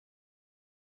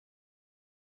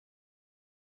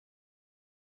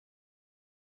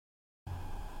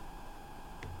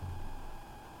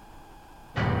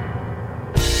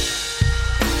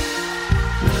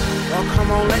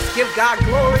give God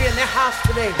glory in the house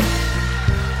today?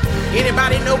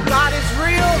 Anybody know God is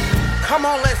real? Come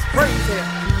on, let's praise him.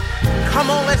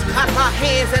 Come on, let's clap our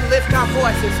hands and lift our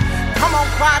voices. Come on,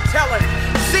 choir, tell him.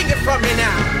 Sing it for me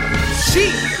now.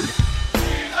 Jesus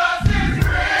is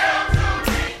real to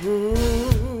me.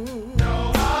 No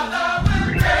other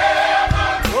will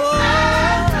ever do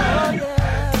that.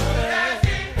 As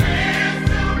he is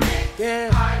to me.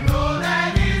 Yeah. I know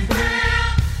that he's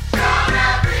real. Shout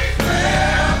out he's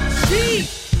real.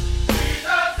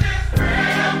 Jesus is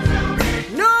real to me.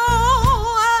 No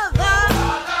other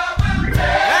will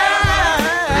ever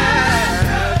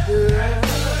do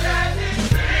that.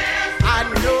 I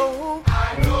know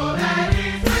that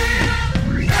he's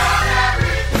real. Shout out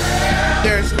he's real.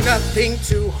 There's nothing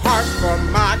too hard for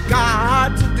my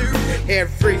God to do.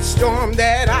 Every storm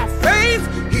that I face,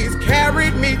 he's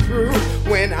carried me through.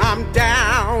 When I'm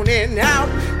down and out,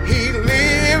 he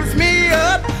lifts me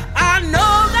up. I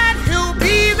know that he'll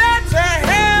be there to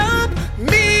help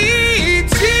me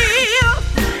chill.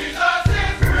 Jesus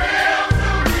is real to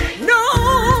me. No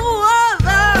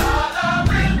other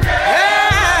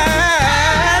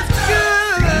as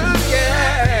good,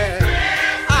 yeah.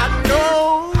 I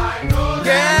know,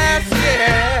 yes,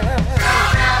 yeah.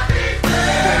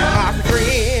 When my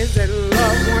friends and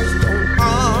loved ones don't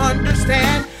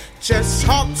understand, just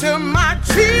talk to my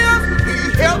tears, he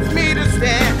helps me to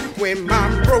stand. When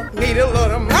I'm broke, need a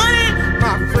lot of money,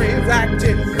 my friends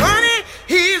acting funny,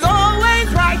 he's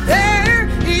always right there,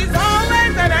 he's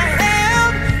always there to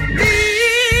help me.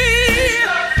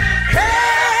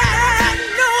 Hey,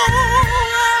 no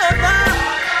other,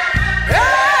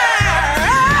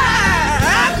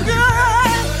 as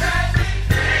good.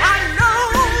 I know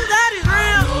that he's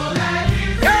real.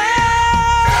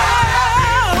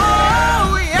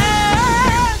 Oh, yeah.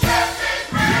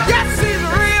 Yes, he's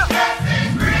real.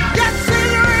 Yes,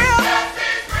 he's real.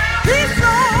 He's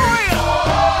so real.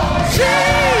 Jesus.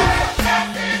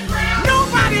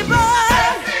 Nobody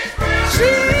but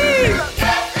Jesus.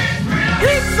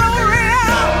 He's so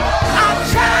real. I've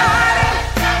tried it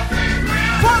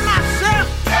for myself.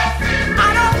 I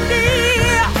don't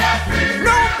need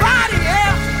nobody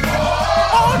else.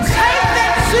 Oh, taste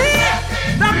and see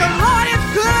that the Lord is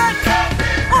good.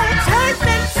 Oh, taste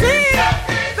and see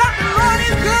that the Lord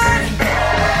is good.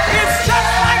 It's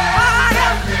just like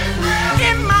fire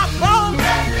in my bones.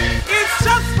 It's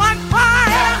just like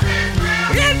fire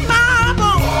in my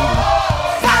bones.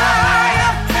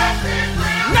 Fire,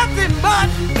 nothing but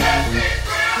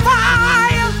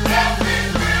fire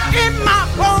in my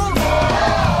bones.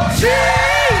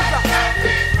 Jesus,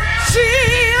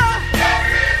 Jesus,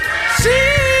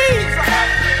 Jesus.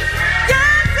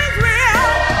 Yes, it's real.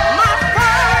 My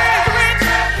Father is rich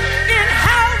in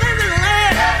houses and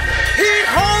land. He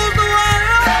holds the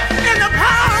world in the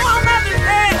palm of his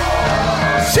hand.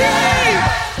 Jesus.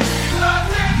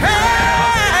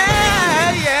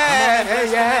 Hey,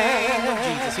 yeah.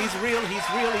 Jesus, he's real, he's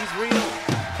real, he's real.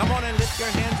 Come on and lift your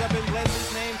hands up and bless his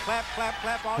name. Clap, clap,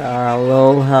 clap.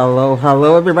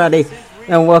 Hello, everybody,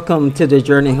 and welcome to the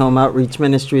Journey Home Outreach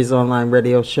Ministries online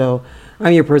radio show.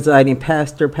 I'm your presiding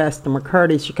pastor, Pastor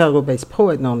McCarty, Chicago-based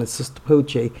poet known as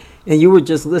Sistapoochie, and you were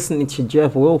just listening to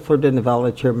Jeff Wilford and the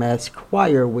Volunteer Mass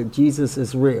Choir with Jesus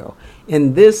is Real.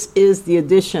 And this is the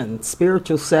edition,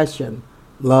 spiritual session,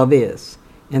 Love Is.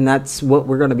 And that's what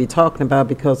we're going to be talking about,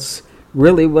 because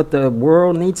really what the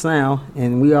world needs now,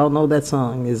 and we all know that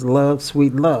song, is love,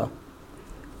 sweet love.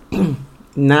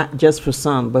 Not just for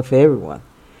some, but for everyone.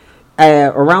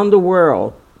 Around the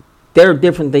world, there are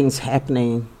different things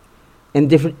happening and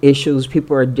different issues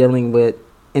people are dealing with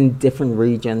in different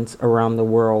regions around the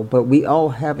world. But we all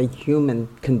have a human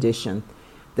condition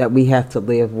that we have to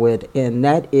live with, and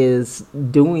that is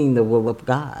doing the will of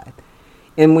God.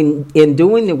 And when in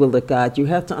doing the will of God, you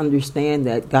have to understand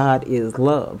that God is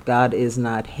love. God is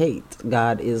not hate.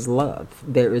 God is love.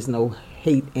 There is no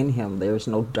hate in him. There is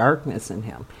no darkness in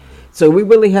him. So we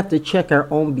really have to check our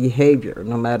own behavior,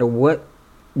 no matter where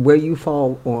you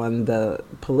fall on the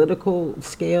political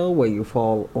scale, where you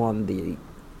fall on the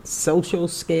social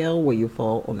scale, where you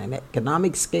fall on an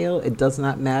economic scale. It does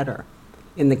not matter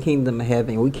in the kingdom of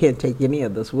heaven. We can't take any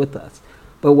of this with us.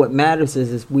 But what matters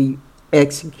is we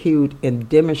execute and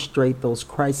demonstrate those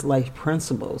Christ-like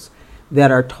principles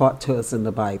that are taught to us in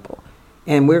the Bible.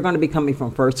 And we're going to be coming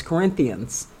from 1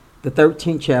 Corinthians, the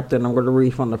 13th chapter, and I'm going to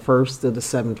read from the 1st to the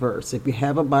 7th verse. If you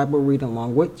have a Bible, read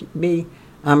along with me.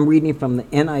 I'm reading from the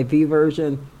NIV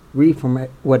version. Read from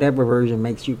whatever version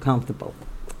makes you comfortable.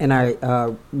 And I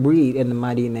read in the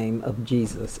mighty name of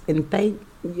Jesus. And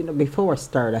before I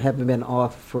start, I haven't been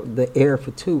off for the air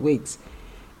for 2 weeks.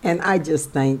 And I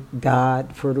just thank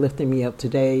God for lifting me up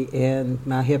today, and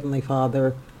my Heavenly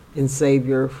Father and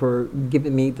Savior for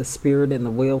giving me the spirit and the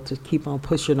will to keep on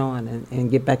pushing on and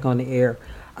get back on the air.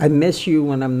 I miss you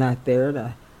when I'm not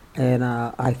there, and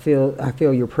I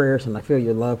feel your prayers and I feel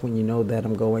your love when you know that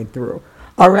I'm going through.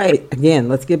 All right, again,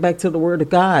 let's get back to the Word of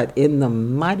God. In the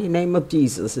mighty name of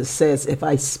Jesus, it says, if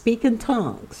I speak in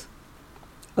tongues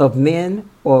of men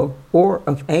or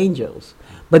of angels,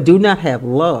 but do not have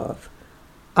love,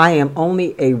 I am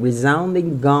only a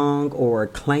resounding gong or a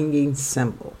clanging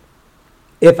cymbal.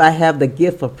 If I have the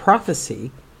gift of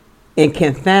prophecy and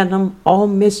can fathom all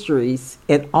mysteries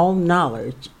and all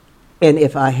knowledge, and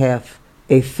if I have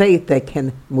a faith that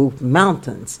can move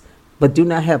mountains, but do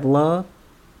not have love,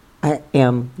 I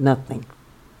am nothing.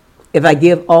 If I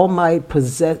give all I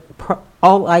possess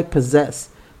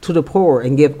to the poor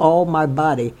and give all my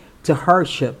body to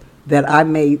hardship that I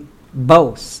may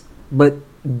boast, but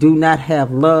do not have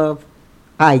love,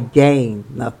 I gain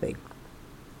nothing.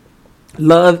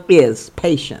 Love is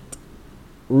patient.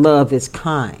 Love is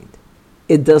kind.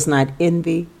 It does not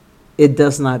envy. It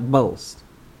does not boast.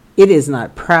 It is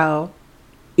not proud.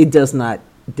 It does not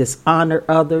dishonor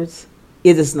others.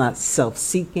 It is not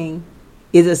self-seeking.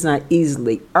 It is not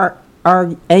easily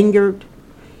angered.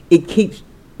 It keeps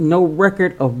no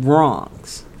record of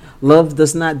wrongs. Love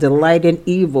does not delight in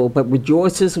evil, but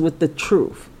rejoices with the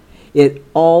truth. It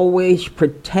always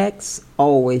protects,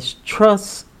 always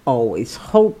trusts, always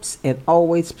hopes, and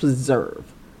always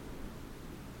preserves.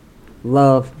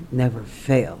 Love never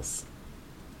fails.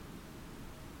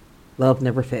 Love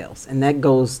never fails. And that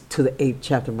goes to the 8th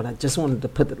chapter, but I just wanted to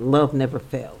put that love never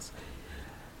fails.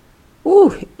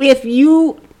 Ooh, if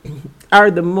you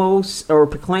are the most, or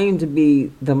proclaim to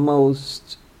be the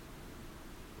most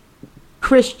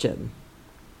Christian,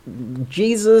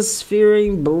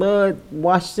 Jesus-fearing, blood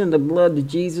washed in the blood of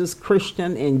Jesus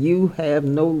Christian, and you have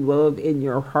no love in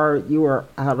your heart, you are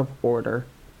out of order.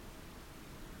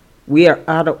 We are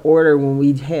out of order when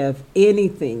we have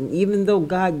anything, even though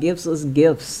God gives us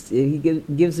gifts. He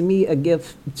gives me a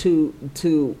gift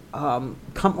to come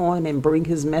on and bring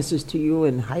his message to you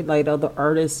and highlight other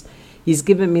artists. He's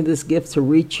given me this gift to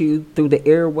reach you through the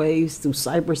airwaves, through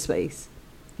cyberspace.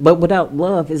 But without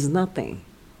love is nothing.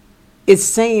 It's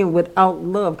saying without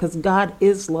love, because God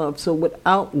is love. So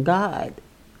without God,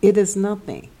 it is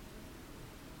nothing.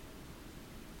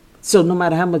 So no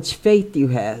matter how much faith you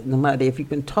have, no matter if you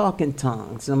can talk in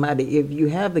tongues, no matter if you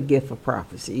have the gift of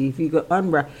prophecy, if you can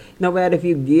no matter if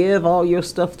you give all your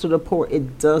stuff to the poor,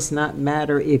 it does not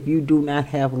matter. If you do not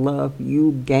have love,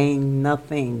 you gain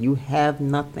nothing. You have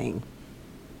nothing.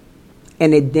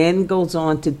 And it then goes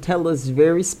on to tell us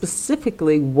very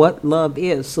specifically what love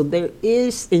is. So there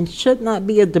is and should not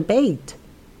be a debate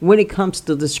when it comes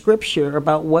to the scripture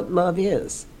about what love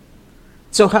is.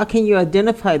 So how can you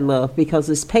identify love? Because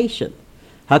it's patient.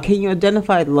 How can you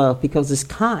identify love? Because it's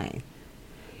kind.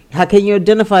 How can you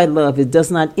identify love? It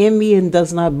does not envy and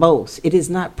does not boast. It is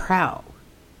not proud.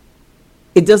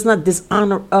 It does not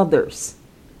dishonor others.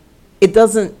 It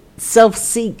doesn't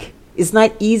self-seek. It's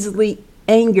not easily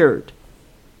angered.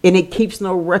 And it keeps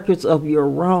no records of your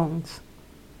wrongs.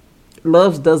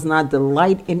 Love does not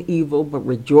delight in evil, but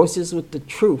rejoices with the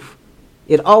truth.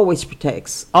 It always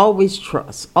protects, always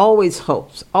trusts, always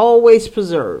hopes, always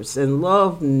preserves, and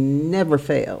love never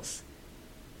fails.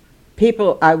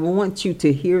 People, I want you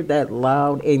to hear that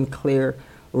loud and clear.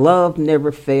 Love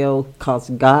never fails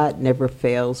because God never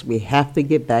fails. We have to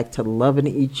get back to loving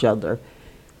each other.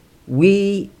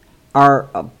 We are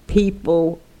a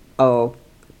people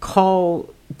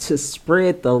called to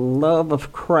spread the love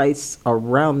of Christ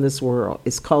around this world.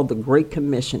 It's called the Great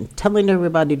Commission, telling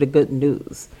everybody the good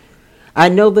news. I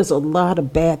know there's a lot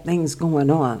of bad things going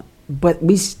on, but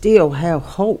we still have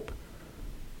hope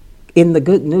in the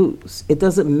good news. It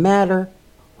doesn't matter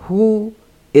who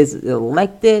is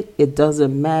elected. It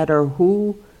doesn't matter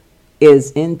who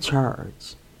is in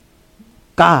charge.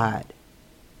 God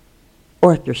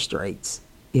orchestrates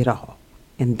it all.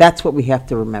 And that's what we have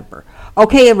to remember.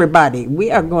 Okay, everybody, we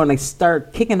are going to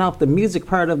start kicking off the music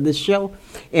part of this show.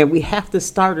 And we have to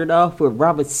start it off with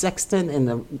Robert Sexton and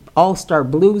the All-Star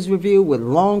Blues Review with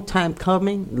Long Time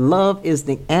Coming. Love is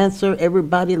the answer.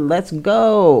 Everybody, let's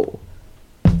go.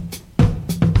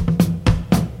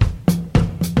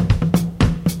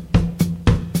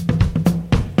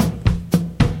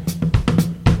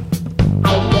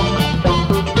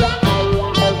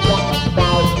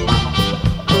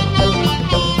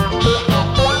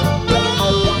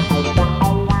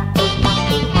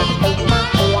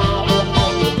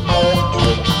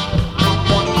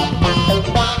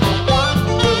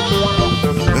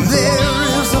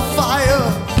 There is a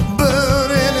fire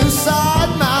burning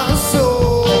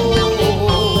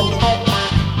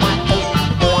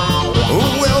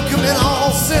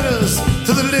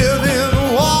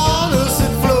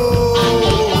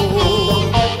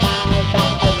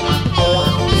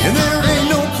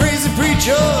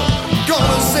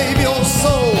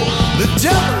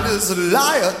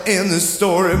liar and the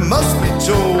story must be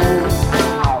told.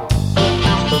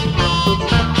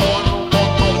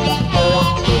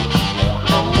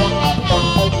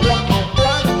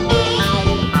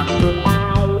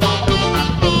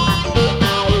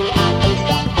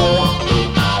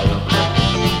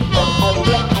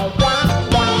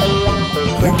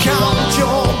 Count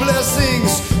your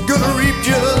blessings, gonna reap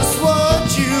just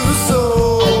what you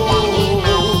sow.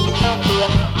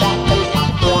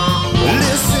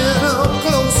 Listen up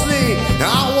closely, I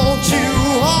want you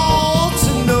all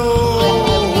to know.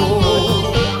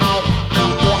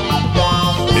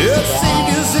 Your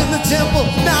Savior's in the temple,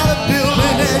 not a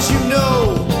building as you know.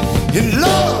 And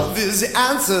love is the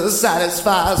answer,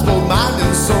 satisfies both mind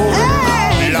and soul.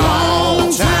 Hey!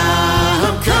 Long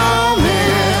time coming.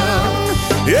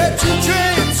 Yeah, two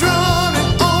trains running,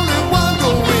 only one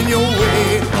going your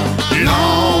way.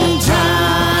 Long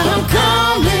time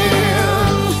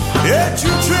coming. Yeah,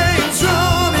 two trains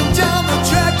running down the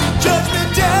track to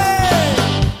Judgment Day.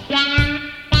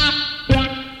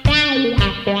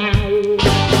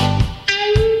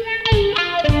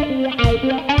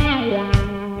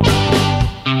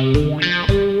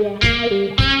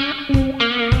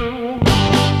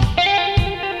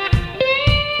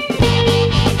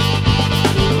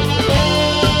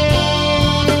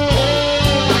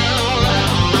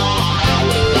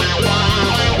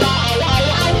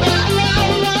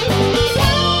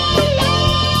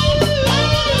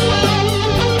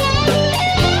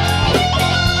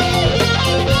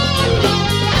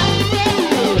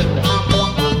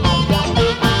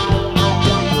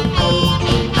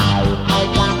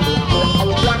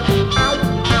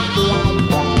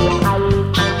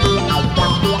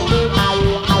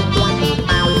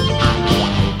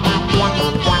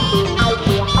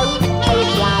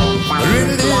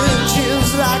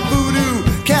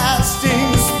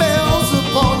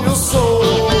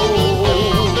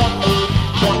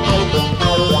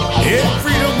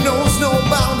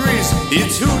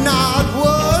 It's who, not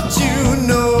what you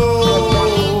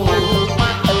know.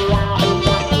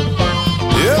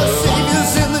 Your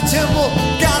Savior's in the temple,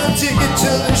 got a ticket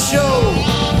to the show.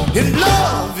 And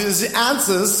love is the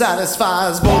answer,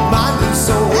 satisfies both mind and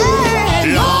soul.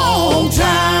 Hey! Long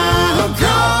time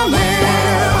coming.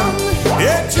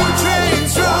 Yeah, two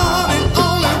trains running,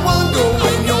 only one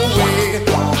going your way.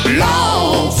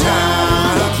 Long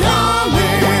time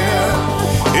coming.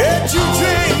 Yeah, two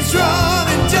trains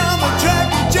running down the track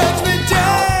to Judgment Day.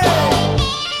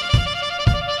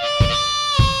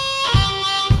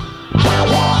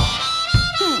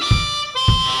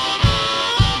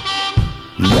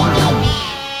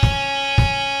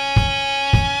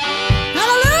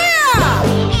 Hallelujah!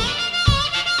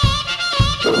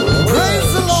 Praise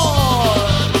the Lord.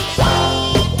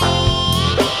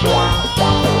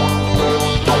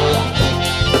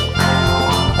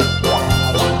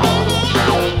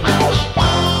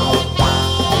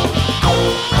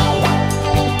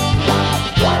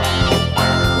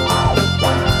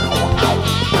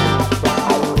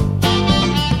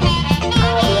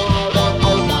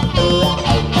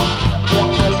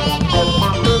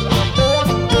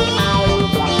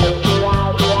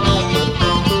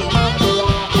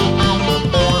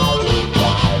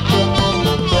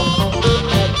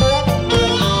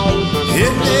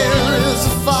 And there is a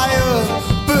fire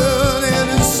burning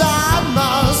inside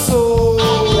my soul.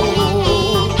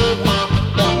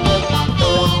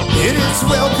 And it's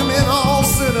welcoming all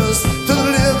sinners to the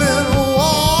living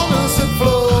waters that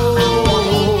flow.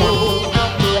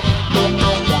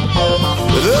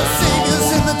 The Savior's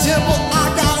in the temple, I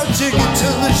got a ticket to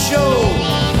the show.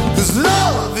 'Cause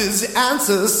love is the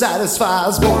answer,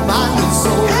 satisfies both mind and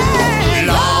soul. Hey!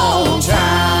 Long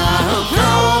time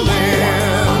coming.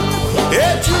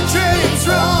 Yeah, two trains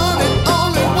running,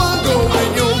 only one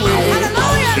going your way.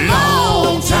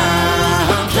 Long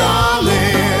time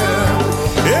coming.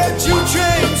 Yeah, two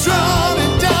trains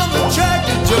running down the track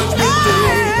to Judgment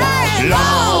Day.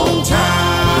 Long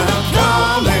time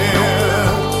coming.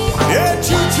 Yeah,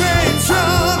 two trains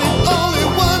running, only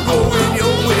one going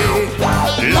your way.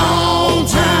 Long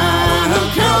time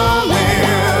coming.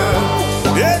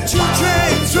 Yeah, two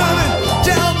trains running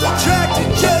down the track to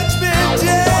Judgment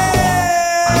Day.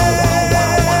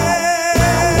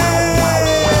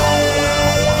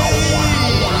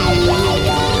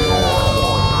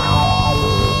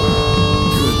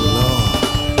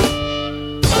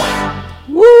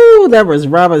 Woo! That was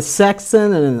Robert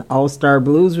Saxon and an All-Star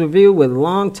Blues Review with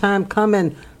Long Time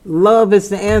Coming. Love is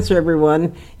the answer,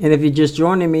 everyone. And if you're just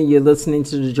joining me, you're listening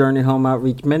to the Journey Home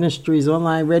Outreach Ministries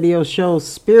online radio show,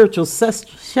 Spiritual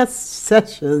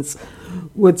Sessions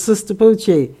with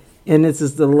Sistapoochie. And this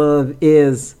is the Love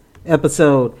Is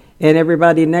episode. And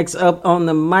everybody, next up on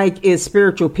the mic is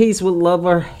Spiritual Peace with Love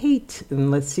or Hate. And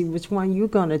let's see which one you're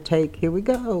going to take. Here we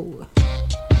go.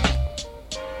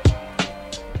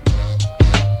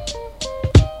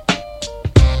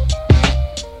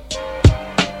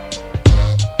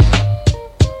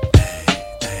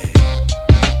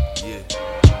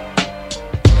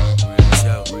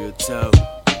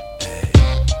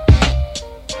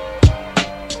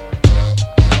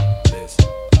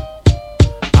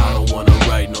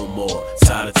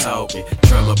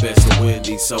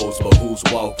 Souls, but who's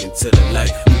walking to the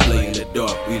light? We play in the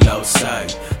dark, we lost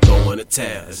sight. Going to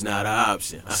town is not an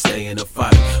option. I stay in the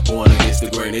fight, going against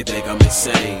the grain. They think I'm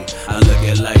insane. I look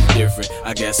at life different.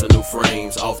 I got some new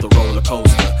frames off the roller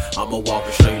coaster. I'ma walk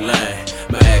a straight line.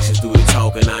 My actions do the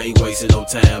talking. I ain't wasting no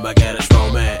time. I got a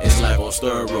strong mind. It's like on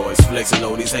steroids, flexing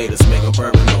on these haters, make them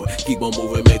paranoid. Keep on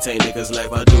moving, maintain niggas'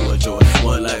 life. I do enjoy.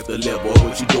 One life to live, boy.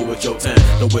 What you do with your time?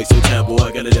 Don't waste your time, boy.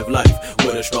 I gotta live life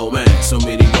with a strong mind. So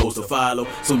many roads to follow.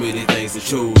 So many things to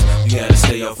choose. You gotta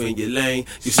stay off in your lane.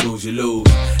 You snooze, you lose.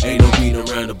 Ain't no beating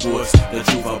around the bush. The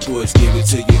truth I push, give it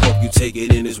to you. Hope you take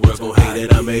it in. This world's gon' hate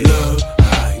that I made love.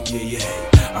 I can give you hate.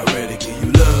 I'd rather give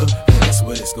you love. And that's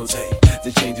what it's gon' take.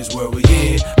 To change this world we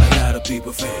in. A lot of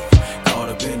people fake. Caught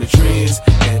up in the trends.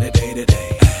 And the day to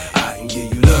day. I can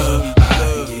give you love. I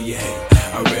can give you hate.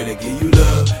 I'd rather give you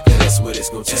love. And that's what it's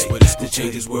gon' take. To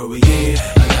change this world we in.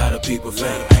 A lot of people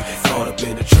fake. Caught up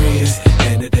in the trends.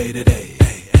 And the day to day.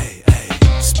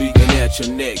 Speaking at your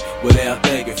neck without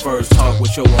thinking. First talk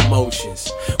with your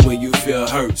emotions. When you feel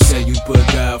hurt, say you put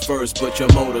God first, but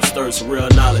your motives thirst. Real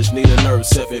knowledge need a nerve.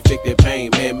 Self-inflicted pain,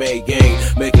 man-made gain.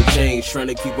 Making change, trying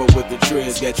to keep up with the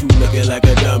trends. Got you looking like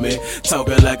a dummy,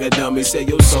 talking like a dummy. Say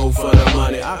your soul for the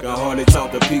money. I can hardly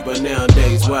talk to people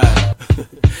nowadays. Why?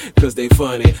 Cause they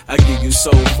funny. I give you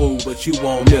soul food, but you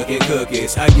want milk and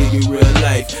cookies. I give you real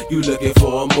life, you looking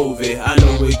for a movie. I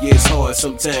know it gets hard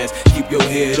sometimes. Keep your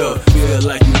head up, feel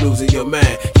like you losing your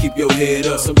mind. Keep your head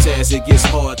up, sometimes it gets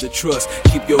hard to trust.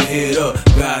 Keep your head up,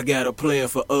 God got a plan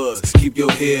for us. Keep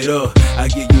your head up, I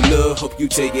give you love, hope you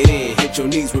take it in. Hit your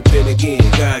knees, repent again.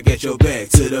 God got your back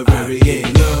to the very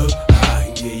end. Love, I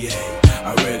can give you hate.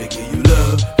 I'd rather give you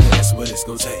love, and that's what it's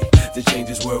gonna take. To change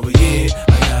this world we in,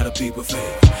 a lot of people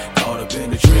fake. Caught up in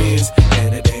the trends,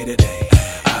 and the day to day.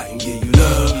 I can give you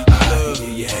love, I can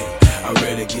give you hate. I'd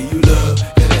rather give you love,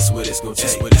 and that's what it's gonna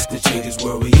take. To change this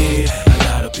world we in, a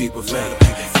lot of people fake.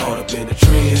 Caught up in the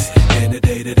trends, and the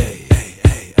day to day.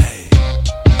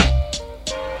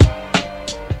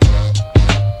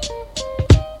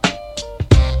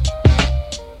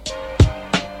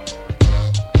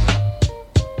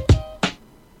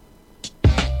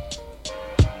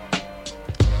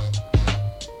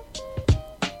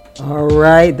 All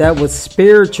right, that was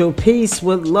Spiritual Peace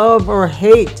with Love or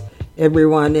Hate,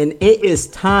 everyone. And it is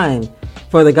time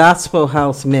for the Gospel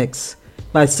House Mix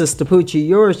by Sistapoochie,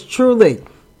 yours truly.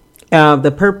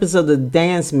 The purpose of the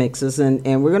dance mixes,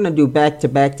 and we're going to do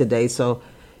back-to-back today. So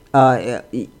the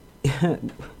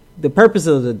purpose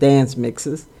of the dance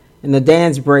mixes and the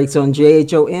dance breaks on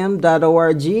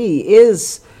jhom.org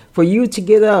is for you to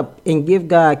get up and give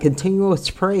God continuous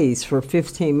praise for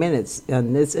 15 minutes.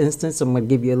 In this instance, I'm going to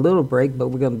give you a little break, but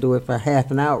we're going to do it for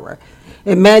half an hour.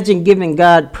 Imagine giving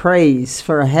God praise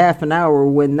for a half an hour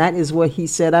when that is what he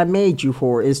said I made you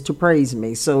for, is to praise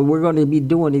me. So we're going to be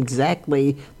doing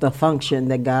exactly the function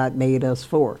that God made us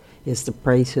for, is to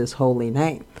praise his holy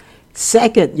name.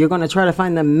 Second, you're going to try to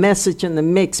find the message in the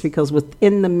mix, because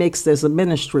within the mix there's a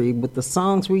ministry with the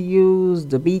songs we use,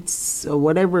 the beats, or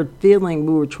whatever feeling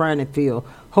we were trying to feel.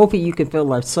 Hopefully you can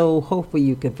feel our soul. Hopefully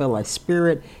you can feel our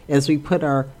spirit as we put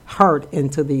our heart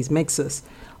into these mixes.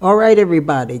 All right,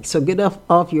 everybody. So get up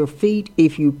off your feet.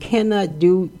 If you cannot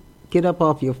get up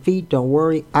off your feet, don't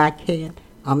worry. I can.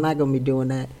 I'm not going to be doing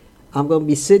that. I'm going to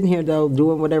be sitting here, though,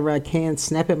 doing whatever I can,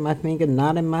 snapping my finger,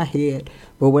 nodding my head.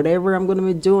 But whatever I'm going to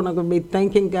be doing, I'm going to be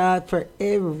thanking God for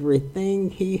everything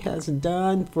he has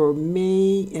done for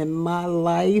me in my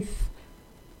life,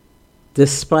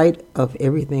 despite of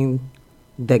everything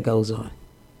that goes on.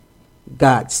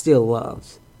 God still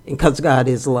loves, and because God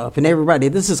is love. And everybody,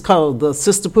 this is called the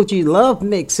Sistapoochie Love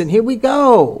Mix, and here we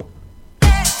go.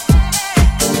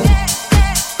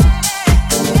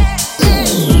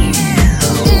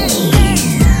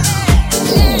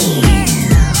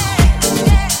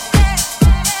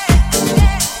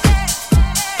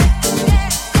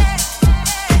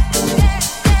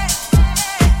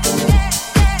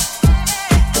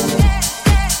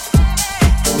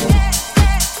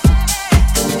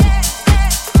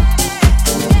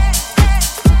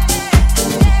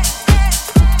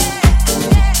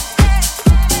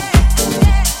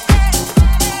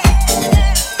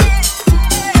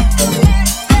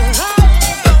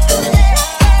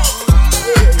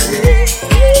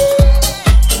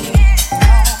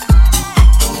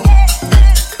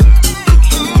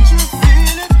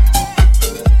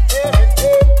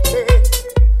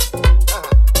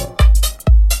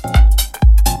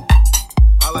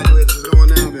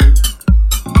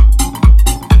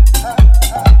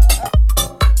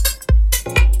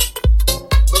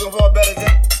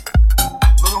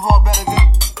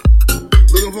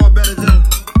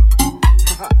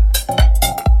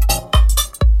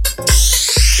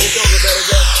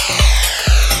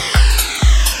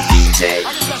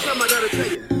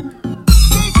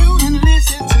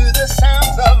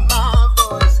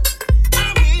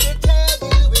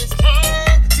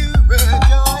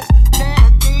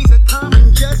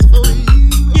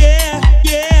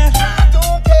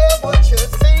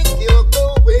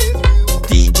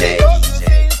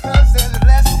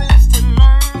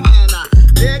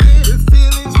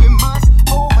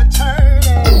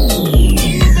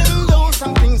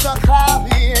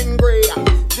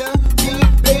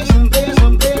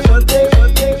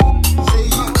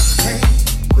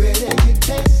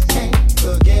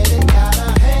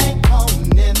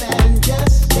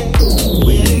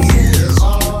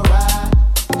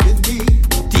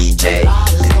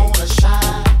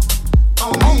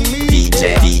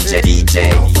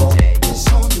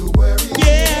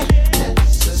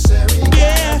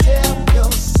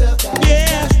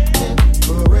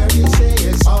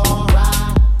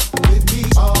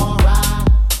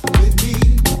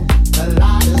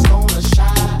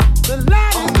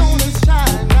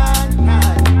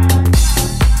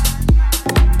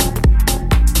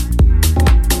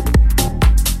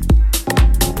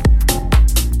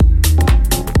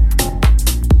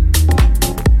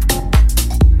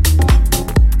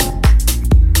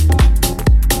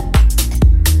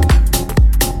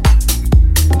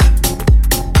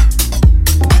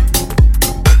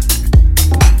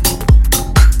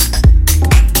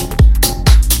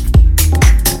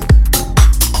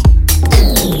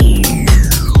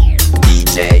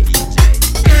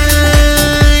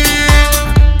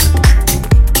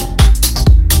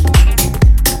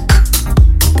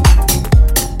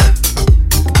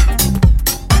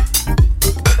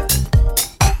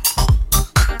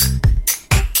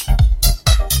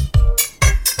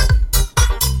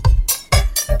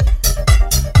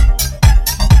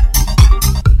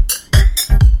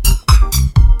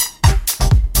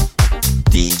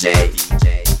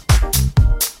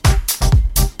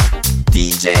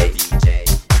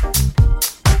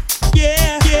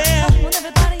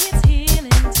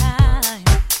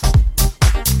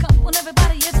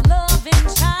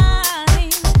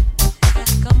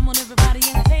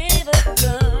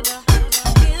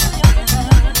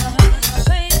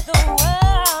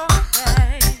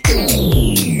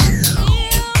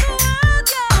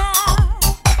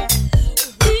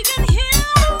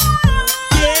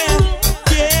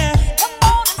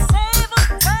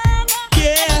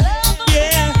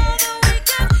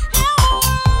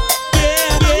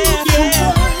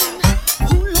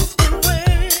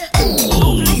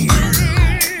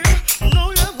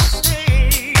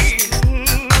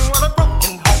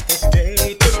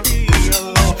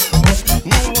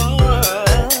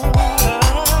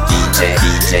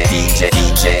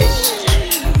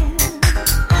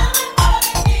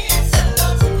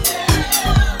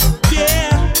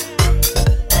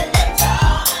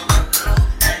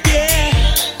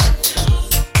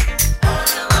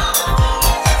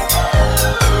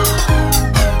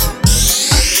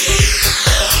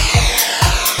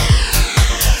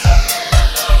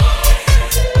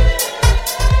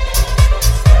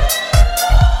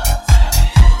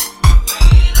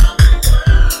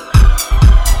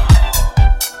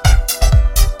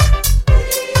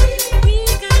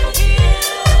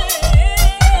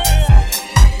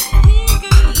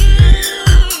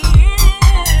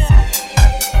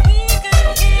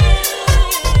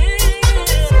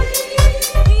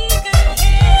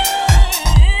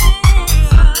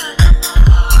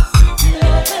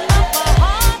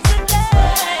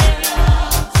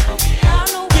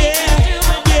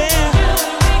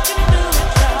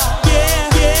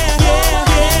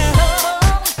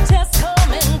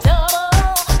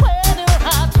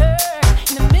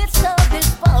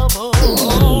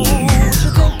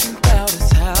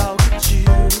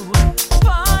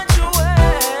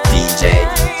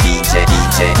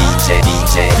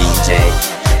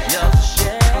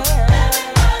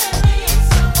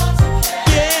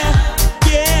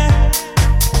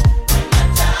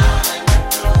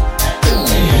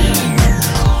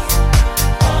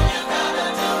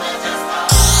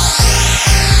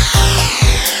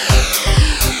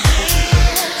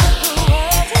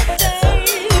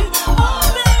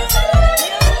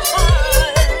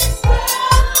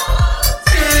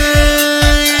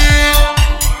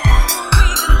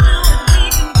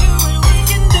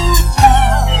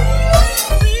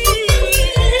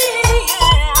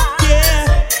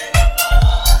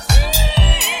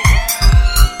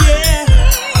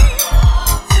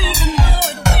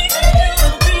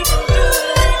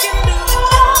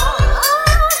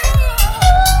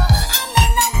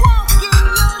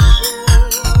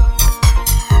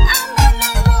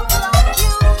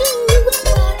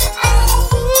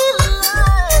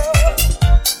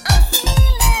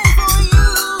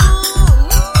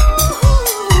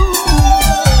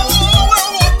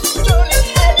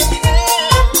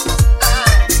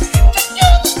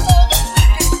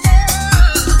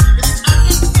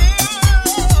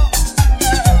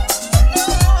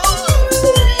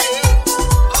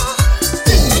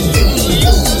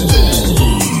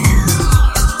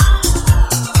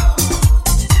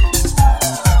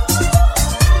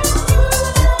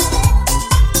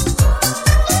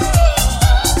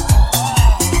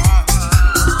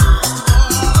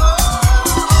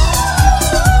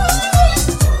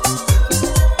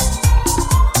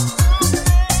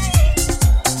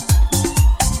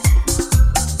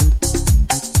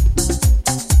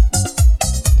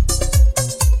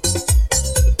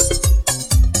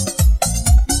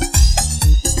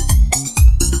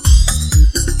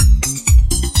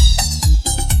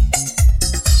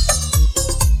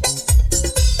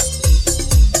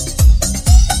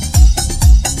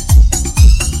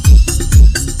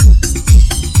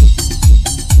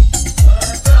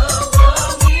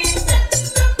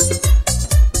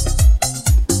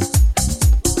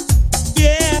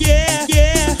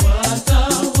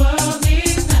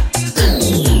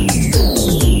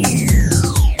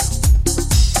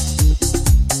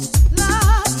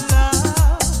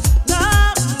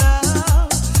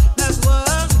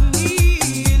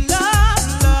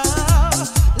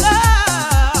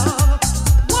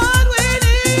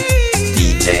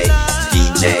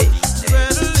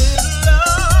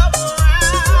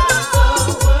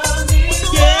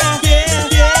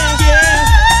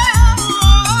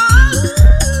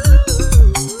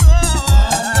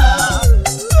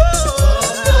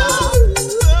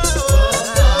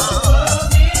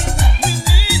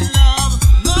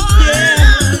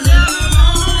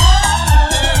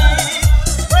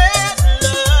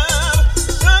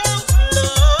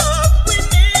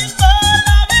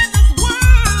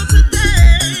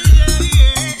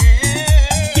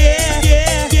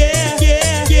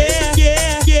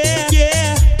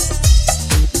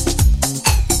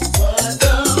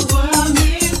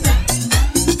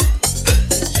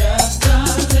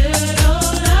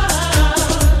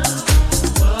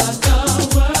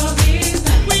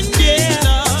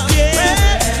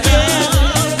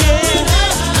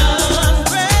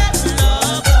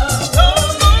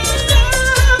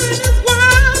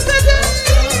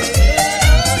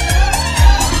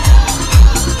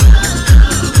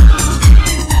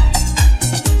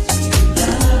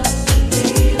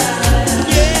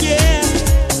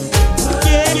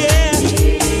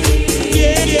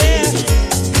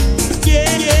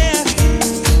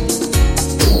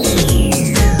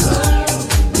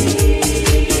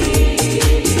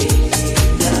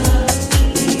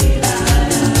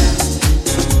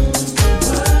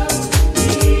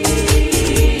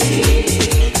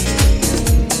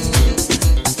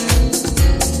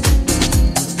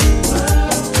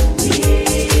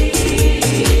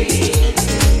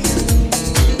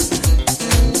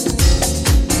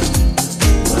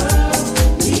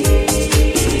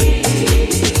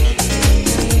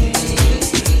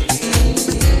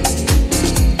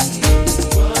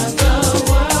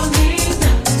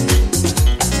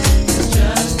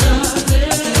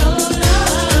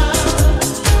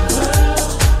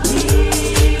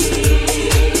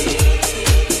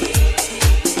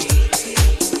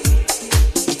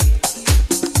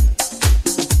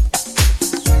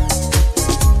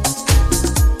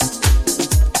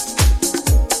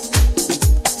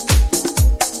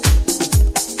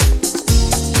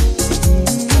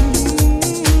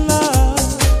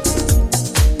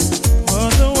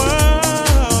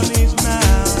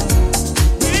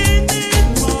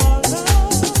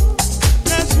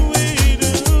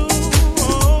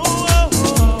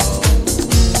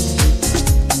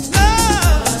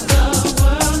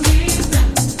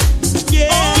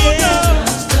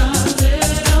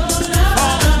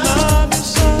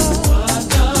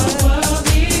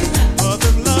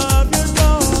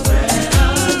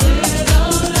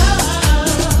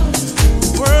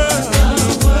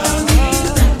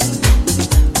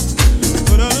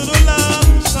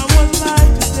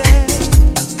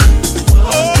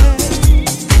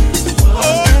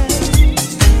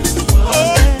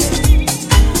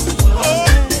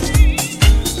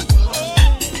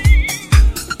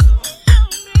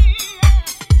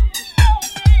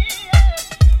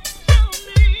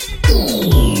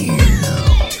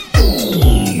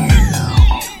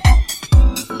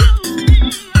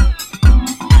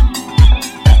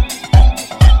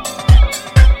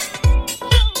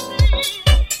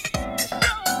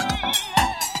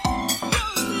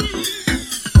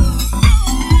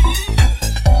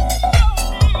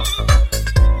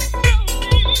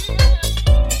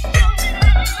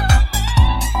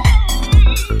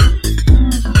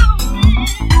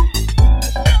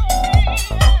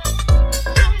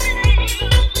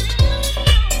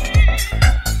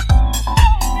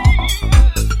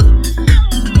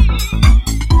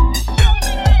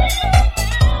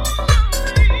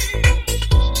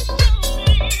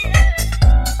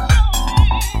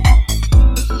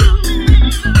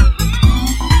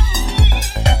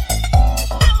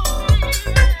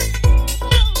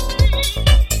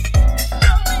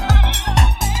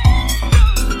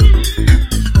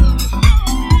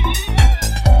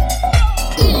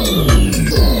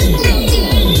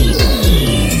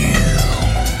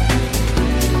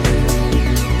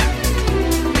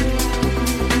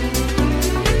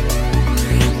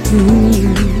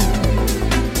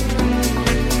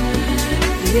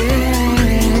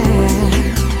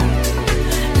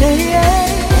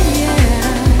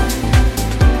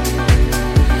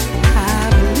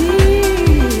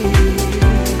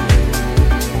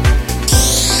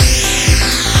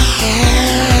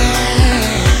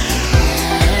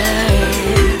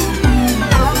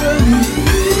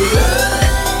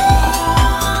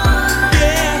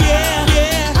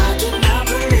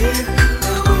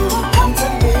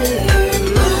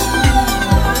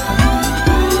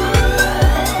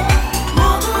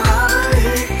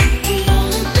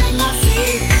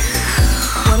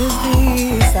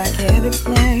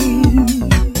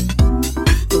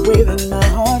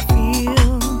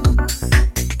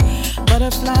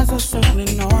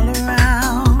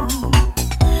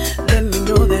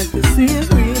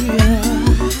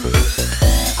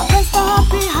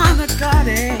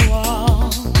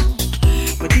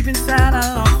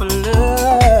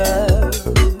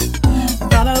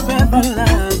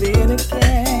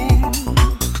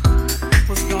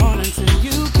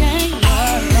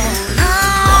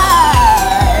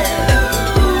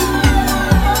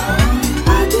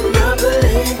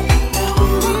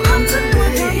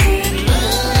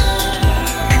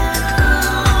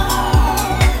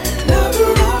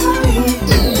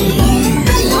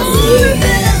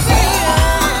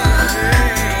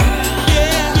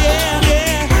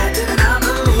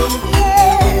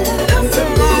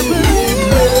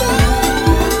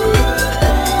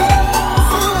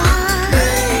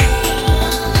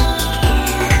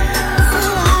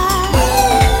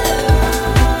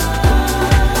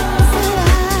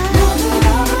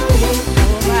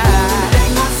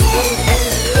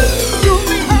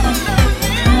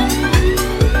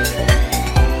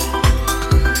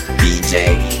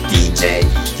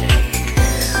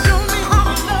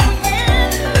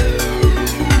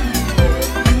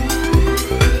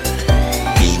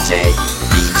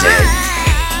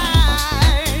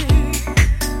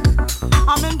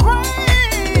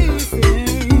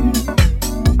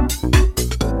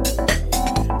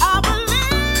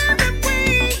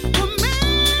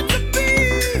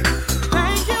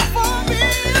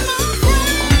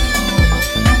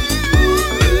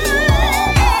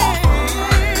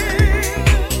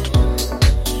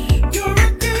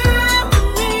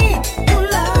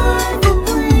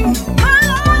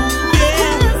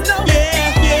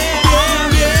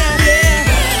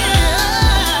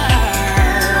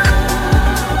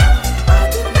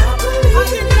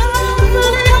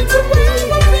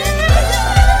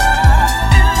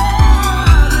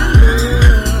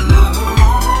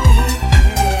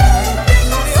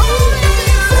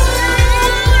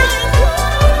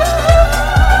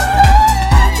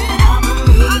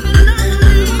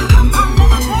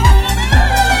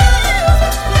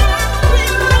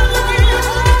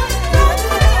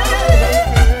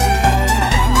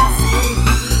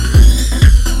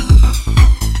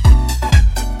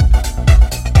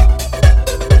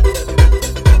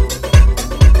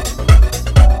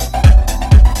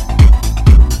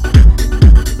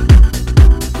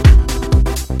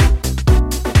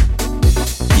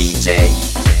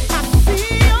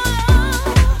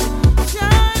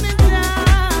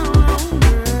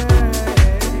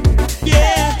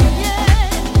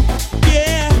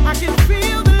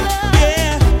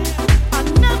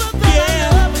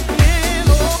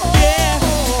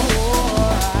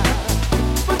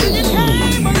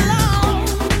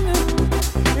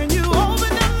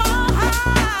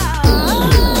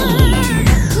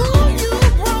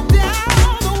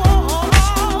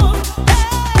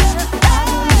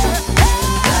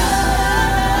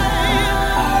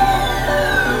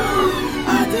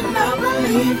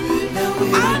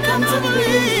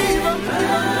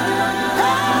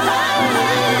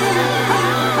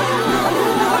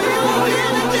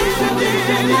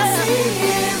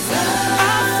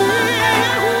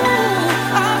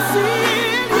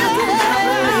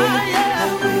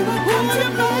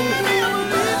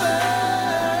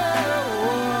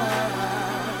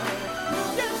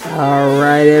 All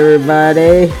right,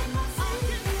 everybody.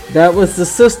 That was the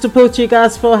Sistapoochie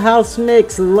Gospel House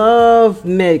Mix, Love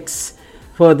Mix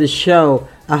for the show.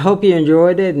 I hope you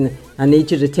enjoyed it, and I need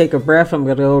you to take a breath. I'm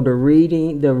going to go to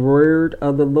reading the Word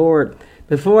of the Lord.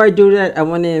 Before I do that, I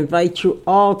want to invite you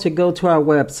all to go to our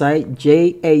website,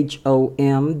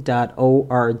 jhom.org.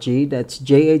 That's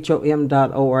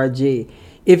jhom.org.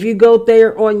 If you go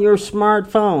there on your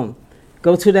smartphone,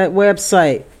 go to that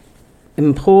website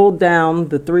and pull down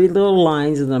the three little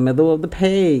lines in the middle of the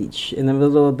page, in the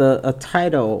middle of the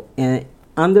title. And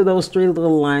under those three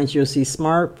little lines, you'll see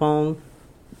smartphone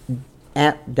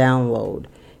app download.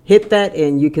 Hit that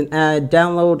and you can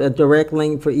download a direct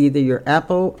link for either your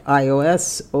Apple,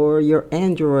 iOS, or your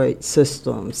Android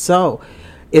system. So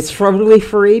it's totally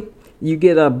free. You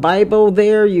get a Bible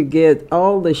there. You get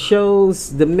all the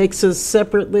shows, the mixes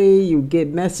separately. You get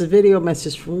video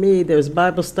message from me. There's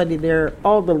Bible study there.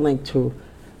 All the link to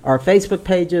our Facebook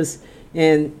pages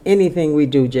and anything we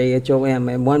do,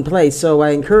 JHOM, in one place. So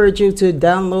I encourage you to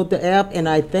download the app, and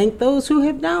I thank those who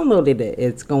have downloaded it.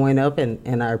 It's going up,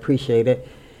 and I appreciate it.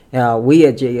 We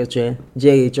at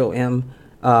JHOM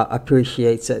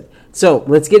appreciates it. So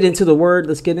let's get into the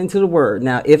word.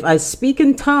 Now, if I speak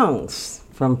in tongues,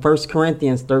 from 1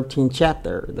 Corinthians 13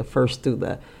 chapter, the 1st through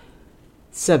the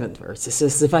 7th verse, it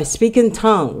says, if I speak in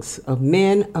tongues of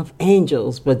men, of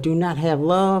angels, but do not have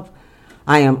love,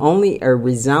 I am only a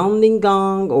resounding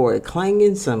gong or a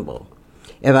clanging cymbal.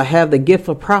 If I have the gift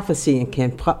of prophecy and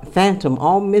can fathom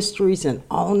all mysteries and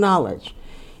all knowledge,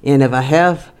 and if I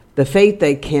have the faith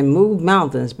that can move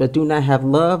mountains, but do not have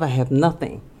love, I have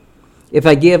nothing. If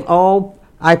I give all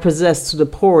I possess to the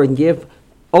poor and give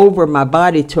over my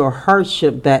body to a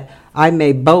hardship that I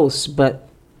may boast, but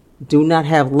do not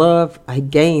have love, I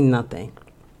gain nothing.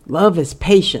 Love is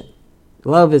patient.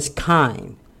 Love is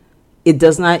kind. It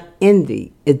does not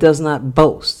envy. It does not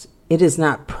boast. It is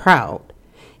not proud.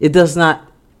 It does not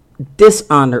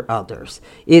dishonor others.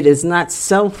 It is not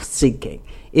self-seeking.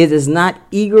 It is not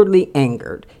eagerly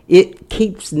angered. It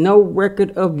keeps no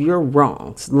record of your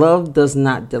wrongs. Love does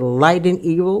not delight in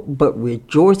evil, but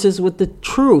rejoices with the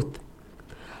truth.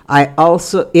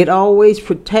 It always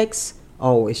protects,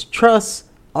 always trusts,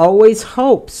 always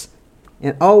hopes,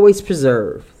 and always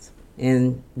preserves.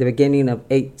 In the beginning of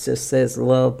 8 says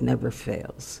love never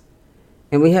fails.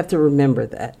 And we have to remember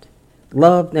that.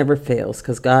 Love never fails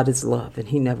because God is love and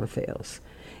he never fails.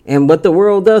 And what the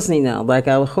world doesn't know, like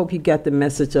I hope you got the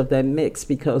message of that mix,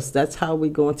 because that's how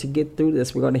we're going to get through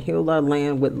this. We're going to heal our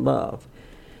land with love.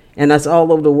 And that's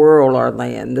all over the world, our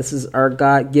land. This is our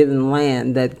God-given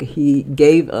land that he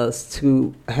gave us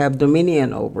to have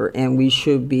dominion over. And we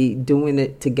should be doing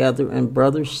it together in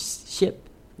brothership,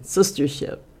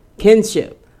 sistership,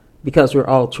 kinship, because we're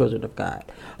all children of God.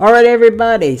 All right,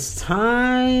 everybody, it's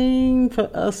time for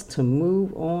us to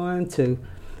move on to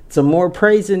some more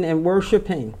praising and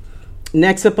worshiping.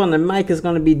 Next up on the mic is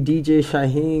going to be DJ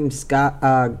Shyhiem.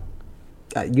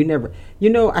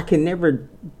 I can never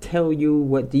tell you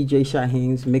what DJ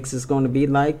Shyhiem's mix is going to be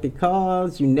like,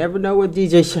 because you never know what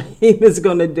DJ Shyhiem is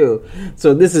going to do.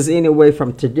 So this is anyway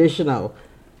from traditional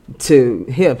to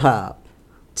hip hop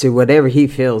to whatever he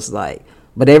feels like.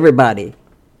 But everybody,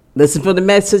 listen for the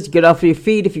message. Get off your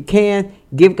feet if you can.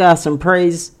 Give God some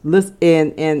praise. Listen,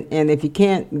 and if you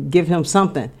can't, give him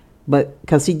something. But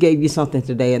because he gave you something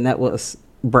today, and that was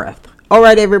breath. All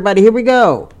right, everybody, here we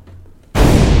go.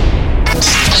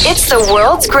 It's the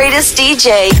world's greatest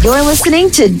DJ. You're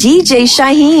listening to DJ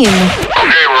Shyhiem.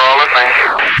 Okay, we're all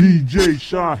listening. DJ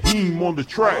Shyhiem on the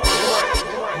track.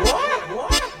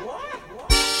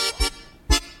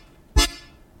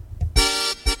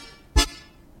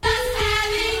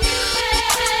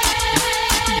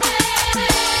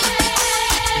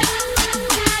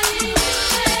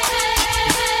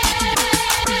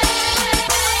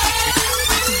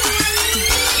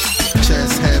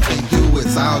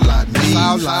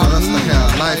 For us to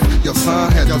have life, your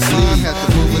son had to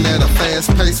moving at a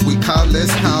fast pace. We call this.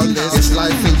 It's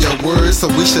life in your words, so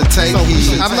we should take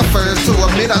heed. I'm the first to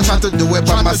admit I tried to do it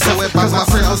by myself, because my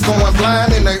friends was going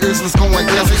blind and their ears was going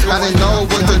deaf. I didn't know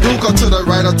what to do, go to the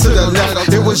right or to the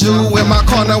left. It was you in my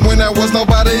corner when there was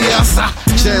nobody else.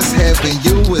 Just having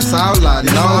you is all I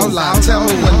know. Tell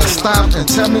me when to stop and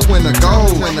tell me when to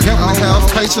go. Help me have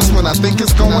patience when I think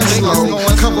it's going slow.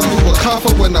 Cover me with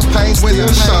comfort when the pain still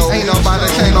shows.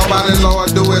 Can't nobody,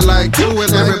 Lord, do it like you.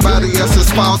 Everybody else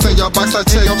is false in your box. I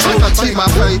check truth. I keep my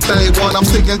faith A1. I'm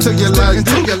sticking to you like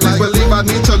you. Believe I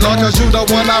need you, Lord, cause you the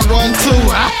one I run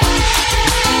to.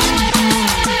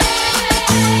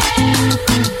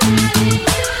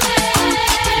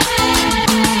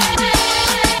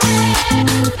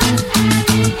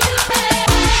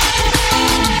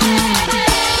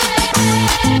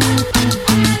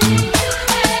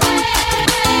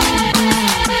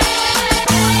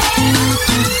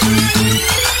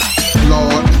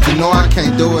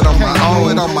 Can't do it on my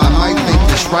own. I might think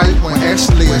it's right when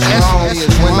actually it's wrong.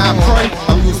 When I pray,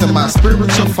 I'm using my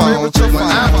spiritual phone.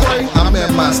 When I pray, I'm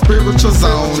in my spiritual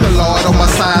zone. The Lord on my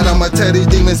side, I'ma tell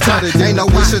these demons tight. Ain't no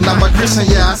wishing, I'm a Christian,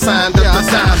 yeah, I signed up to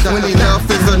die. When enough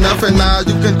is enough and all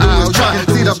you can do is try.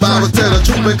 See the Bible tell the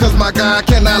truth because my God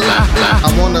cannot lie. I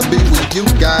wanna be with you,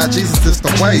 God, Jesus is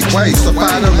the way.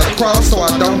 Suffied on the cross so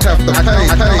I don't have to pay.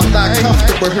 I'm not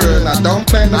comfortable here and I don't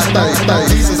plan to stay.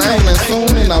 Jesus coming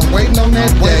soon and I'm waiting on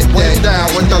that day. Down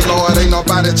with the Lord, ain't nobody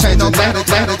nobody change, nobody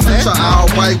future all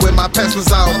white when my past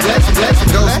was all black.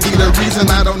 Ghosts be the reason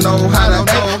I don't know how to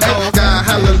act. God,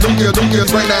 hallelujah,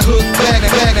 bring that hook back.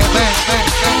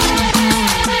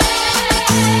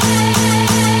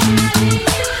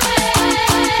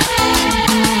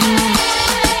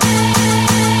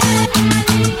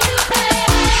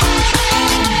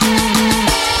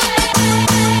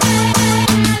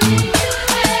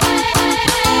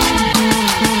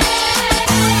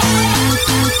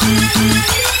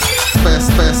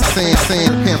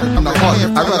 Saying him, I'm the heart.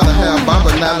 I'd rather have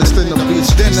Baba knowledge than the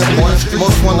bitch than the one.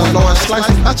 Most want a large slice,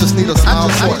 I just need a small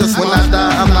choice. When I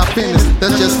die, I'm not finished,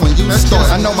 that's just when you start.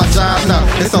 I know my job now,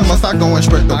 it's almost like going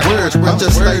straight to words. I'm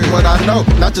just stating what I know,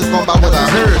 not just going by what I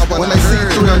heard. When they see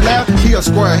through the lap, he a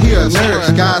square, he a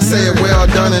nerd. God said, well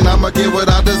done, and I'ma get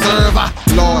what I deserve.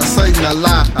 Lord, Satan a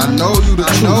lie, I know you the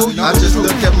truth. I just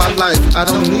look at my life, I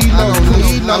don't need no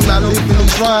proof. I'm not living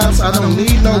these rhymes, I don't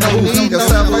need no proof. Your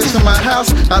salvation my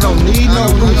house, I don't need no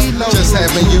roof. Just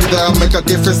having you there make a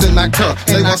difference in that cup.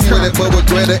 They want credit but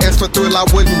regret it. As for thrill I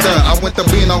wouldn't dare. I went to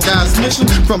being on God's mission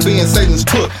from being Satan's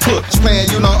put. Plan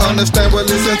you don't understand but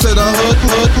listen to the hook.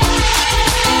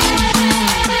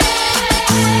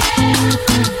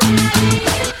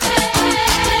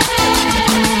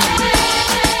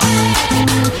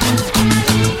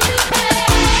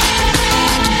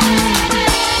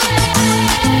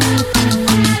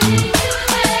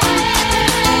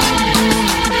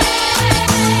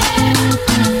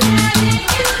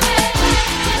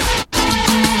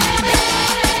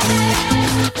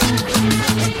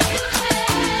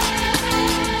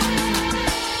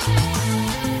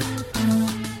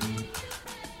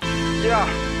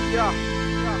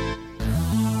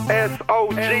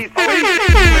 S-O-G-C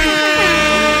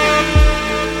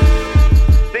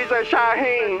DJ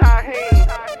Shyhiem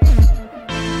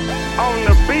on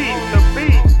the beat.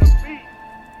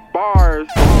 Bars.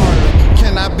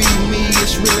 Can I be me?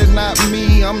 It's really not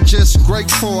me. I'm just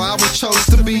grateful I was chose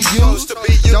to be used.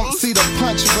 Don't see the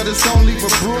punch, but it's gonna leave a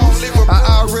bruise.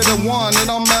 I already won, it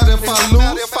don't matter if I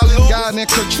lose. God in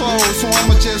control, so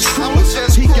I'ma just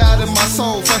cruise. He got in my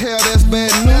soul, for hell that's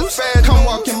bad news. Come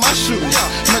walk in my shoes,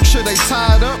 make sure they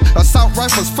tied up. Assault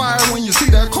rifles fire when you see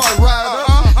that car ride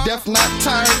up. Death not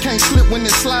tired, can't slip when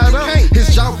it slide up.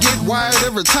 His jaw get wired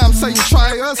every time Satan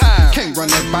try us. Can't run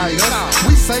that by us,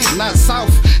 we safe, not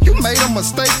south. You made a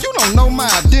mistake, you don't know my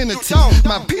identity.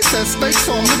 My peace at stake,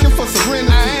 so I'm looking for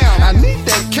serenity. I need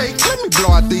that cake, let me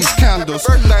blow out these candles.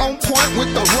 On point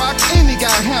with the rock, and he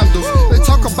got handles. They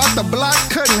talk about the block,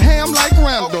 cutting ham like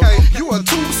Randall. You a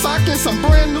tube sock and some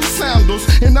brand new sandals.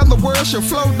 In other words, your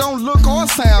flow don't look or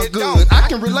sound good. I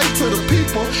can relate to the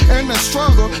people and the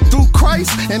struggle through Christ,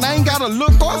 and I ain't gotta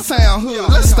look or sound hood.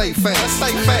 Let's stay fast.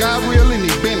 God real and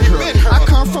he been here. I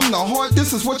come from the heart,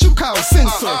 this is what you call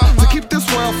censor. To keep this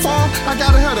world fall, I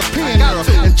gotta have a pen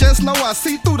here. And just know I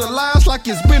see through the lies like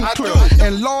it's been clear.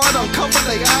 And Lord, uncover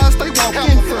their eyes, they walk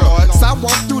in fear. So I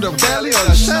walk through the valley of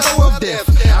the shadow of death.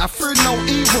 I fear no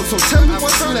evil, so tell me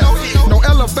what's left. No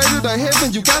elevator to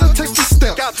heaven, you gotta take the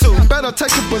step. Better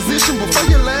take a position before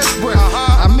your last breath.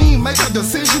 I mean, make a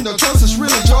decision, the choice is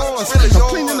really yours. I'm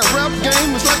cleaning the rap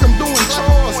game, it's like I'm doing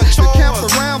chores. The camp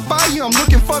around fire, I'm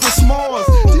looking for the s'mores.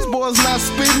 These boys not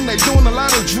spitting, they doing a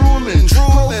lot of drooling.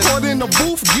 Whole court in the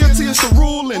booth, guilty is the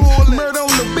ruling. Murder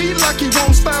on the beat like he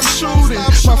won't stop shooting.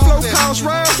 My flow calls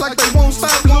rise like they won't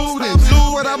stop looting.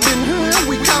 What I've been hearing,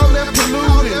 we call that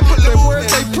polluted. The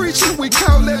words they preaching, we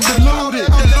call that diluted.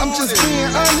 I'm just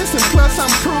being honest and plus I'm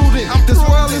prudent. This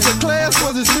world is a class,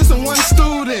 but it's missing one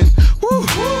student. Woo.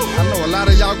 I know a lot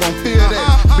of y'all gon' feel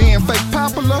that. Being fake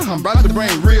popular, I'm about to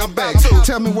bring real back.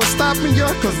 Tell me what's stopping you,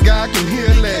 cause God can hear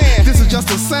that. This is just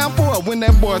a sample of when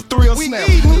that boy thrill snap.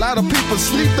 A lot of people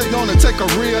sleep, they gonna take a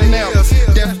real nap.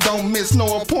 Death don't miss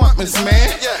no appointments, man.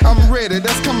 I'm ready,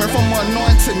 that's coming from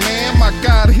anointed man. My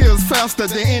God heals faster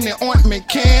than any ointment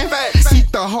can.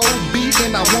 Eat the whole beat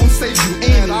and I won't save you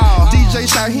any. DJ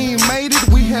Shyhiem made it,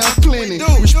 we have plenty.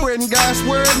 We spreading God's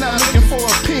word, not looking for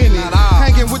a penny.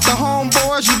 Hanging with the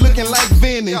homeboys, you looking like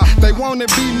Vinny. They wanna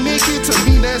be Mickey, to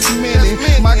me that's many.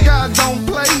 My God don't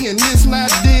play and it's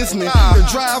not Disney. The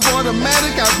drive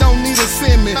automatic, I don't need a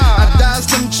semi. I dodge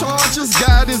them charges,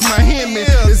 God is my Hemi.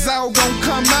 It's all gonna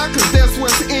come out cause that's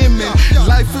what's in me.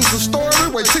 Life is a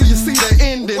story, wait till you see the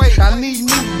ending. I need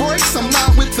new breaks, I'm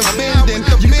not with the bending.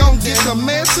 You gon' get the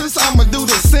message, I'ma do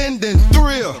the sending.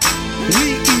 Thrill,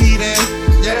 we eatin'.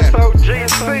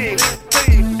 S-O-G-C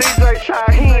DJ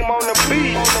Shyhiem on the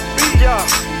beat.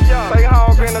 Stay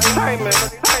hog entertainment.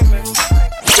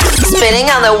 Spinning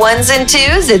on the ones and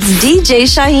twos, it's DJ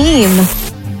Shyhiem.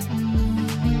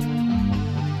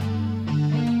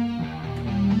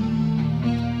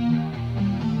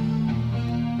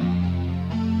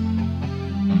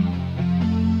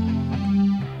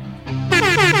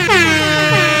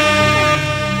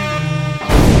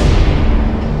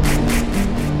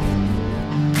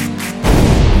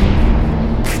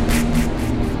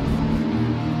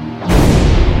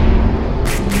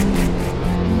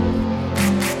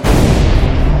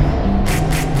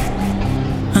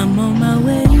 I'm on my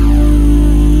way.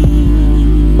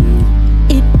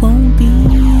 It won't be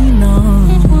long,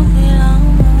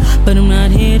 but I'm not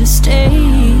here to stay.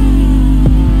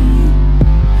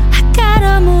 I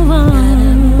gotta move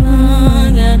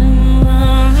on, gotta move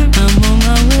on. I'm on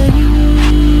my way.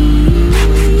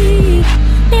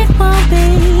 It won't be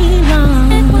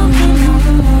long,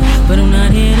 but I'm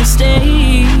not here to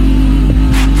stay.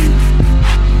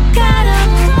 Gotta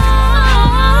move on.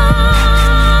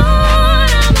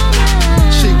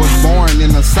 She was born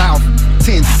in the South,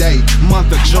 10th day,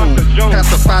 month of June.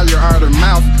 Pacifier out her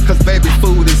mouth, cause baby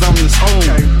food is on the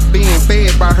spoon. Being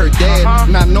fed by her dad,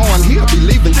 not knowing he'll be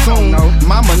leaving soon.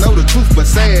 Mama know the truth but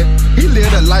sad, he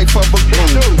lived a life of a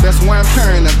goon. That's why I'm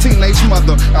carrying a teenage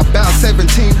mother, about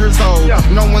 17 years old.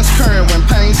 No one's caring when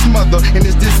pain smother in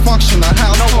this dysfunctional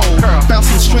household. Found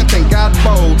some strength and got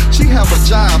bold. She have a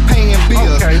job paying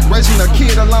bills. Raising a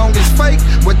kid along is fake,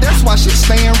 but that's why she's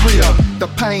staying real. The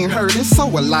pain hurt is so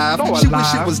alive. She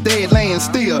wish it was dead laying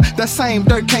still. That same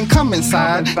dirt can't come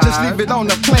inside. Just leave it on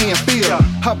the playing field.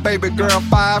 Her baby girl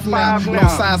 5 now. No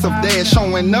signs of dad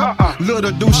showing up.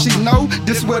 Little do she know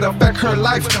this would affect her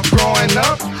life growing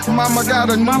up. Mama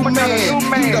got a new man.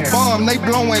 He the bomb, they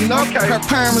blowing up. Her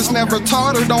parents never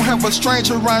taught her. Don't have a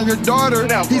stranger around your daughter.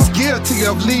 He's guilty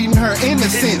of leading her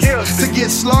innocence to get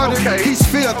slaughtered. He's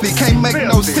filthy, can't make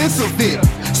no sense of it.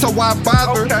 So why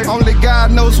bother? Only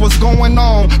God knows what's going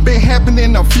on. Been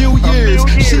happening a few years.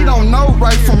 She don't know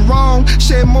right from wrong.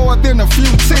 Shed more than a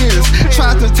few tears.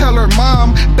 Tried to tell her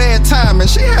mom bad time and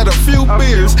she had a few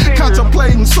beers.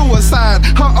 Contemplating suicide.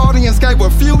 Her audience gave a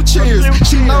few cheers.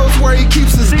 She knows where he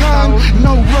keeps his gun.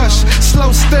 No rush,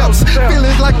 slow steps.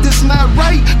 Feeling like this not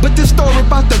right, but this story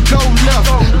about to go left.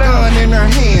 Gun in her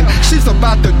hand, she's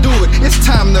about to do it. It's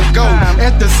time to go.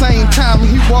 At the same time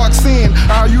he walks in,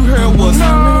 all you heard was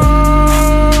no.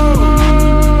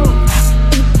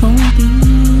 It won't be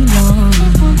long,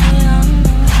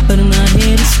 but I'm not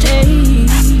here to stay.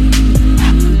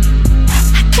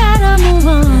 I gotta move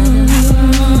on,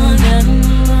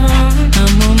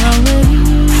 I'm on my way.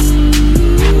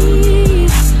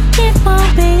 It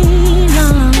won't be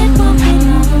long,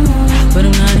 but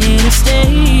I'm not here to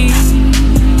stay.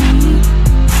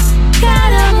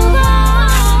 Gotta move on.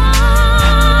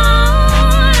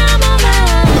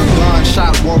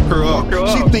 Shot woke her up.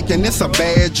 She thinking it's a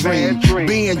bad dream.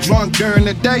 Being drunk during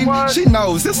the day, she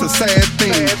knows it's a sad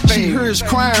thing. She hears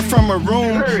crying from her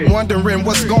room, wondering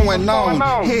what's going on.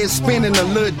 Head spinning a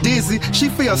little dizzy, she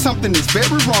feels something is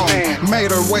very wrong.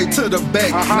 Made her way to the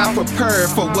back, not prepared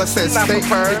for what's at stake.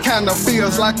 It kinda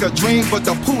feels like a dream, but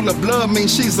the pool of blood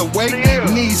means she's awake.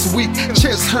 Knees weak,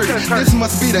 chest hurt, this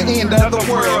must be the end of the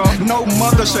world. No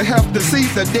mother should have to see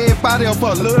the dead body of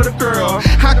a little girl.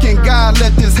 How can God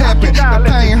let this happen? The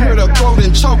pain hurt her throat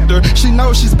and choked her. She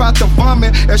knows she's about to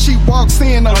vomit as she walks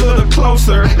in a little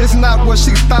closer. It's not what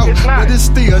she thought, but it's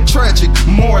still tragic,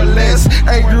 more or less.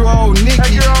 8-year-old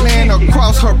Nikki laying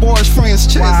across her boyfriend's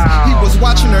chest. He was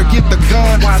watching her get the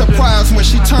gun, surprised when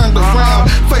she turned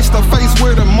around, face to face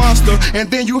with a monster.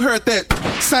 And then you heard that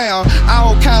sound.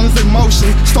 All kinds of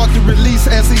emotions start to release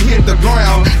as he hit the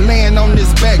ground. Laying on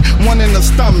his back, one in the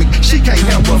stomach. She can't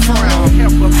help but frown.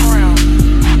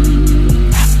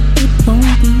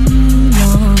 Won't be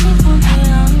long,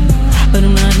 but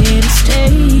I'm not here to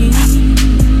stay.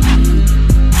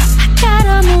 I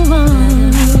gotta move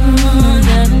on,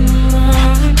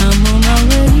 I'm on my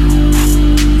way.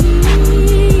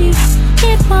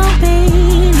 It won't be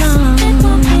long,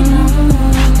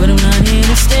 but I'm not here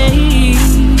to stay.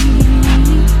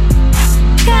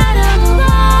 Gotta move on,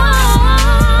 I'm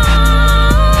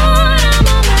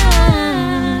on my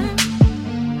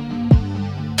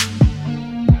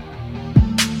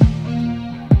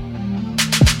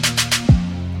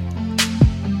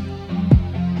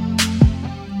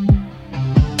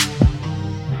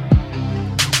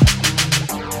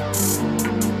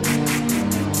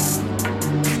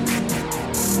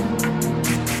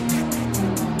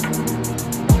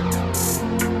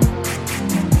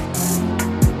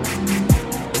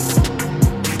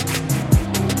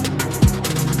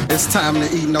It's time to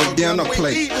eat no dinner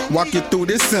plate. Walk you through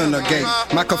this inner gate.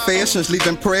 My confessions leave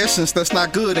impressions that's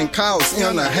not good and cause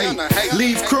inner hate.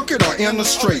 Leave crooked or inner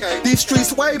straight. These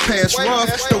streets way past rough.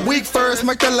 The weak first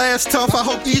make the last tough. I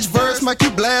hope each verse make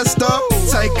you blast up.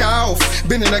 Take off.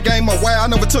 Been in the game a while,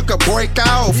 never took a break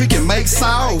off. He can make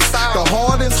sauce. The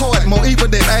heart is hard, more evil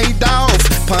than Adolf.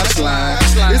 Punchline.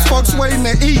 It's folks waiting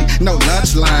to eat, no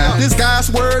lunch line. This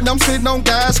guy's word, I'm sitting on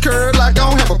God's curb like I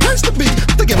don't have a place to be.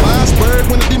 Thinking mine's word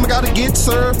when the demon gotta get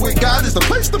served. With God is the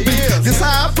place to be. This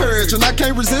how I purge, and I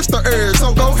can't resist the urge.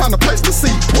 So go find a place to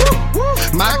see. Woo, woo.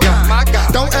 My God,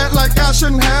 don't act like I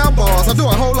shouldn't have I do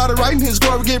a whole lot of writing, his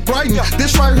glory get brightened.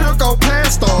 This right here go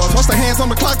past stars. Once the hands on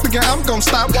the clock, again, I'm gonna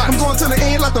stop. I'm going to the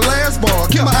end like the last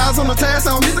ball. Keep my eyes on the task,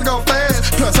 I don't need to go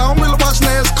fast. Plus, I don't really watch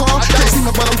NASCAR. Can't see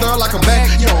me, but I'm there like a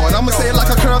backyard. I'ma say it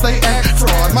like a girl, they act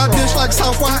fraud. My dish like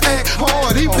South, I act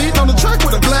hard. He beat on the track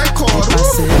with a black card. I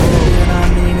said it and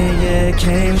I mean it, yeah, it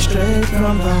came straight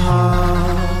from the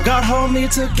heart. God hold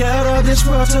me together, this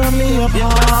world tore me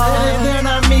apart. I said it and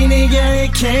I mean it, yeah,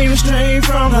 it came straight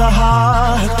from the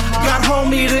heart. God hold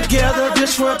me together,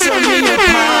 this world tore me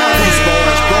apart. These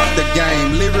boys broke the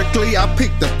game. Lyrically, I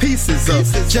picked the pieces up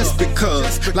just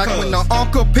because. Like when the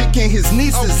uncle picking his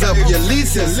nieces up, your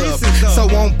leases up. So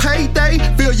on payday,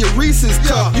 fill your Reese's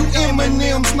cup. You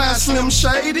M&M's not Slim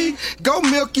Shady. Go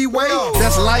Milky Way,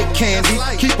 that's light candy.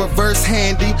 Keep a verse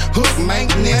handy, hook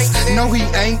maintenance. No, he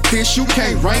ain't this, you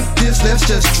can't rank this. Let's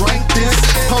just drink this.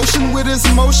 Potion with his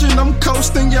motion, I'm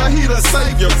coasting. Yeah, he the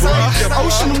savior, bruh.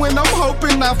 Ocean when I'm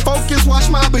hoping I focus, watch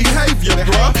my behavior,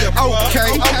 bruh.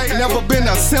 Okay, never been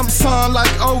a Simpson like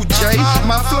OJ.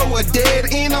 My flow a dead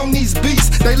end on these beats.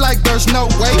 They like there's no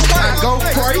way. I go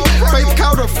pray. Faith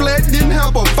caught a flat, didn't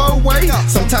help a four-way.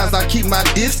 Sometimes I keep my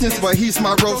distance, but he's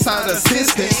my roadside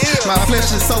assistant. My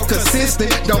flesh is so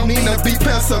consistent, don't need to be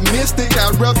pessimistic.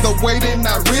 I'd rather wait and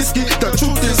not risk it. The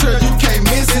truth is here, you can't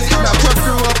miss it. Now put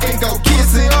her up and go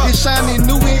kiss it. It's shiny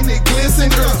new and it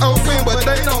glisten. It's open, but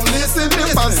they don't listen.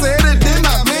 If I said it, then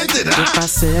I meant it. If I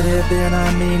said it, then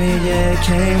I mean it, yeah, it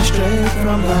came straight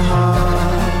from the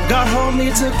heart. God hold me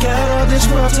together, this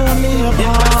world tore me apart. If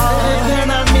I said it,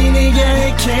 then I mean it, yeah,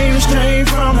 it came straight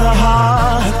from the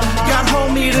heart. God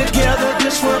hold me together,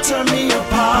 this world tore me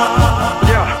apart.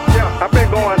 Yeah, I've been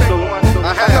going through.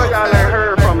 I know y'all ain't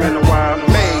heard from me in a while.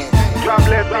 Man, Drop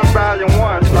Let's Eat Volume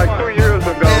 1 like 3 years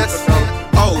ago.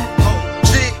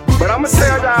 But I'ma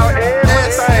tell y'all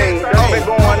everything that's been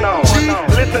going on.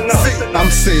 Listen up. I'm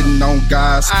sitting on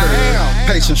God's curve.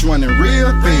 Patience running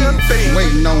real thin.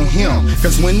 Waiting on him.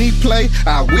 Cause when he play,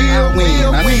 I will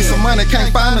win. I need some money, can't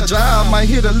find a job. Might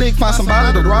hit a lick, find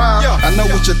somebody to rob. I know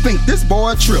what you think, this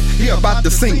boy a trip. He about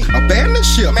to sink, abandon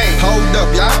ship. Hold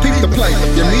up, y'all peep the play.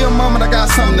 Give me a moment, I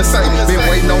got something to say. Been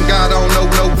waiting on God, I don't know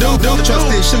no do. Trust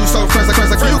his shoes, so fresh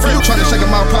like you. Trying to shake him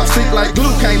out, pop stick like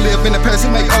glue. Can't live in the past, he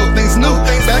make old things new.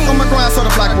 Back on my grind, so the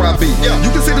block where I be.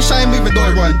 You can see the shame even though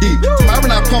it run deep.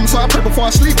 Tomorrow I pump, so I pray before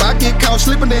I sleep. I get caught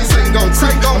sleeping, then Satan gon'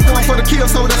 take. I'm going for the kill,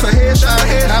 so that's a headshot.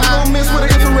 I'm gon' miss with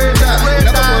an infrared dot. In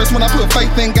other words, when I put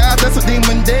faith in God, that's a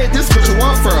demon dead. This spiritual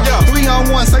warfare.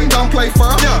 3-on-1, Satan don't play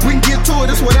fair. We can get to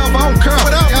it, it's whatever, I don't care.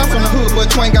 I'm from the hood, but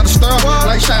you ain't got to stir.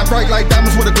 Light shine bright like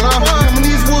diamonds with a glove. Come in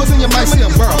these woods and you might see a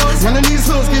burl. Running these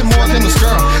hoods get more than a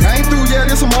skirl. I ain't through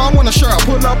yet, there's some more I wanna share.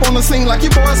 Pull up on the scene like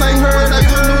you boys ain't heard. They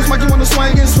good news, make you wanna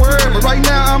swing and swerve. But right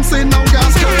now I'm sitting on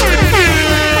God's curve.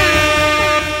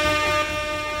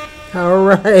 All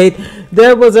right,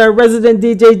 there was our resident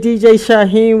DJ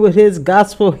Shyhiem with his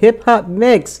gospel hip hop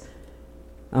mix.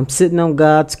 I'm sitting on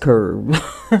God's curve.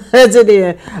 That's it.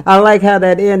 In. I like how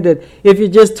that ended. If you're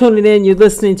just tuning in, you're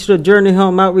listening to the Journey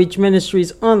Home Outreach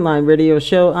Ministries online radio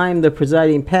show. I am the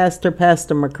presiding pastor,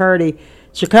 Pastor McCarty,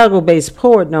 Chicago-based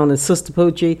poet known as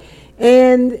Sistapoochie,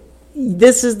 and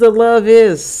this is the Love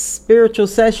Is Spiritual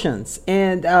Sessions,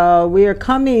 and we are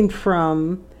coming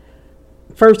from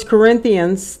 1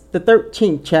 Corinthians, the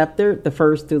 13th chapter, the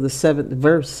 1st through the 7th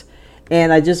verse.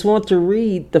 And I just want to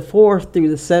read the 4th through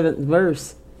the 7th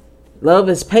verse. Love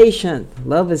is patient.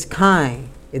 Love is kind.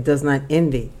 It does not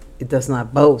envy. It does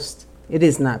not boast. It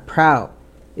is not proud.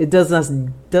 It does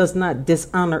not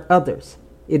dishonor others.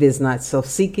 It is not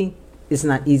self-seeking. It's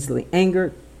not easily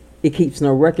angered. It keeps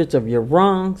no records of your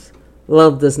wrongs.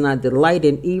 Love does not delight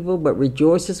in evil, but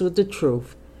rejoices with the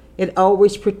truth. It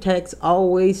always protects,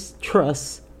 always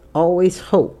trusts, always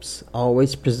hopes,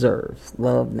 always preserves.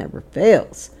 Love never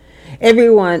fails.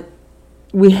 Everyone,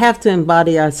 we have to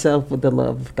embody ourselves with the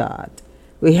love of God.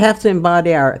 We have to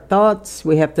embody our thoughts.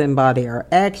 We have to embody our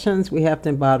actions. We have to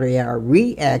embody our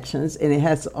reactions. And it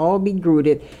has to all be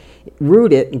rooted.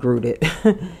 It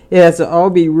has to all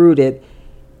be rooted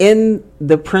in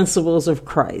the principles of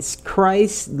Christ.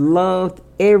 Christ loved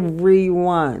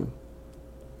everyone.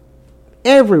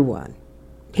 Everyone.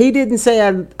 He didn't say,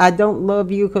 I don't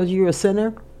love you because you're a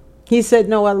sinner. He said,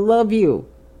 no, I love you.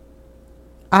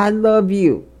 I love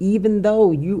you, even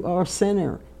though you are a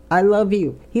sinner. I love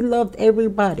you. He loved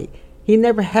everybody. He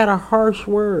never had a harsh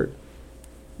word.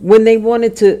 When they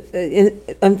wanted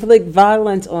to inflict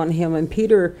violence on him, and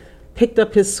Peter picked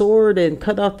up his sword and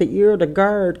cut off the ear of the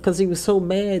guard because he was so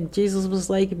mad, Jesus was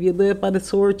like, if you live by the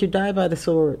sword, you die by the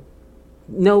sword.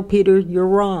 No, Peter, you're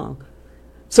wrong.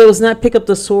 So it's not pick up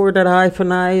the sword, an eye for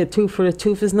an eye, a tooth for a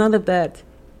tooth. It's none of that.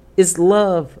 is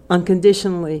love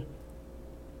unconditionally,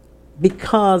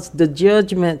 because the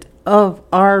judgment of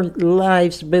our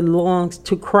lives belongs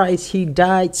to Christ. He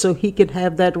died so he could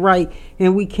have that right,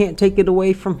 and we can't take it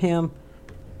away from him.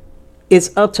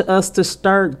 It's up to us to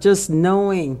start just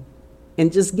knowing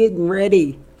and just getting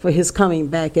ready for his coming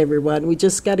back, everyone. We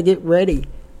just got to get ready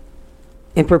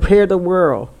and prepare the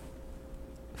world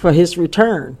for his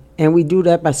return. And we do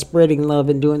that by spreading love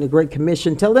and doing the Great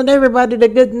Commission, telling everybody the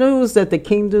good news that the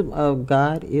kingdom of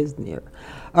God is near.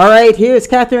 All right, here's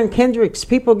Catherine Kendricks.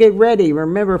 People get ready.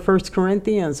 Remember 1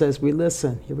 Corinthians as we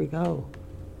listen. Here we go.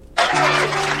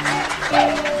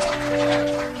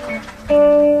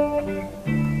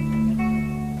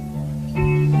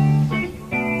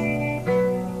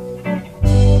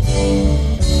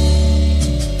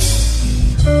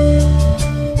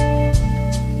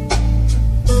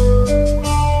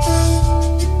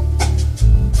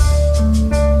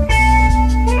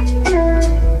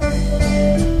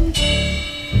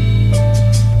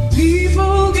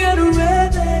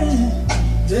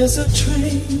 There's a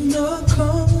train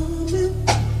a-coming.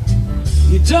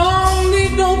 You don't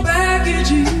need no baggage,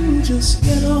 you just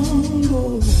get on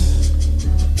board.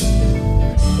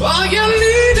 All you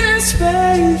need is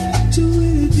faith to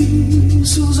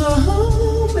release who's a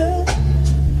humming.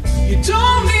 You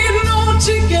don't need no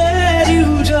ticket,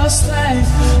 you just thank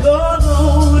the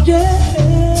Lord, yeah,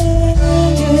 yeah.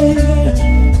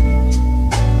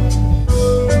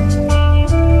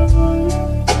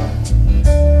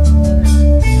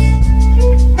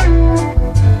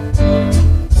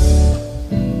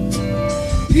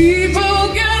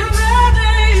 People get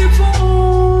ready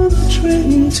for the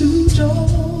train to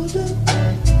Jordan,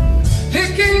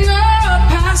 picking up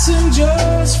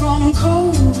passengers from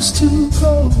coast to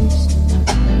coast.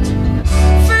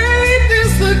 Faith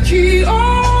is the key,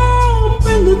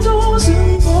 open the doors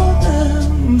and board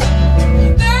them.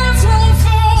 There's room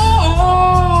for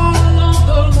all of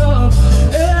the love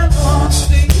and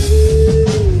honesty.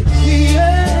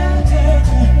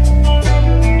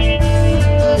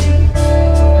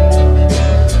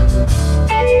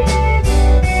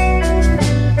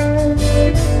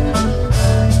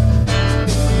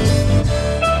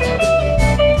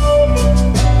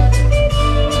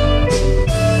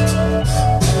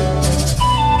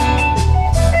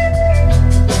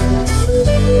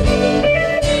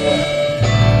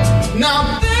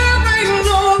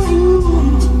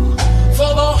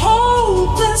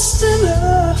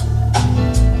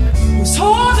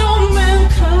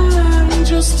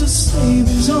 To save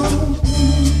his own.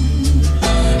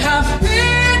 Have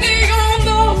pity on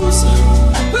those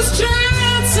whose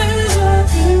chances are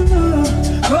thinner,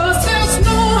 'cause there's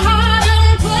no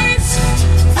hiding place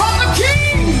from the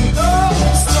King of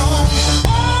the storm.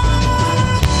 Oh,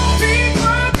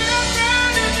 people get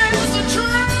ready, there's a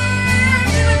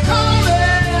train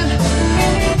coming.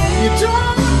 You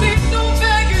don't need no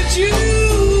baggage, you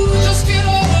just get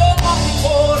on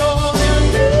board on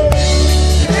and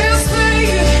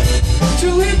to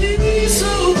release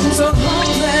who's a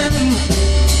humming.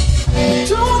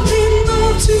 Don't need no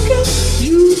ticket,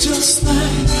 you just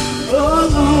like, oh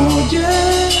Lord,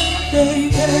 yeah, yeah,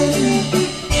 yeah.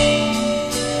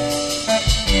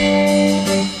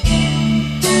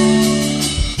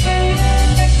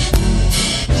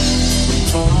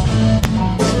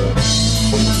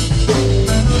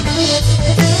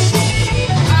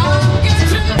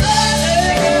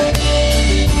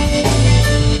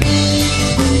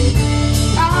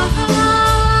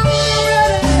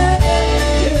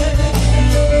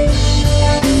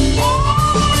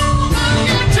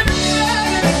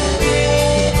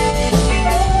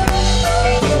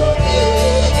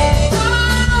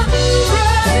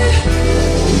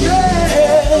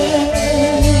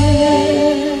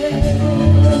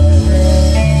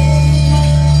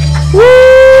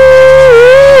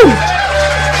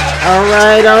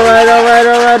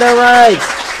 All right.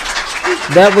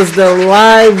 That was the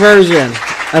live version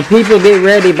of People Get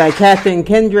Ready by Catherine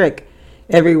Kendrick,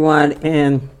 everyone.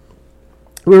 And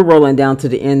we're rolling down to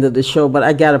the end of the show, but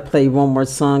I got to play one more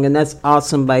song, and that's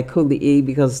Awesome by Cooley E,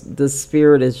 because the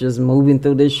spirit is just moving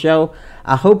through this show.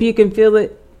 I hope you can feel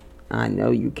it. I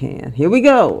know you can. Here we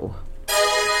go.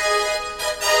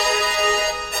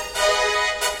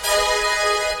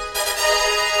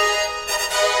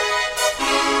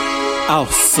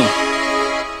 Awesome,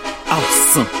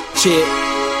 awesome, check,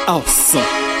 awesome,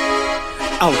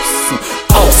 awesome,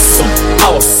 awesome,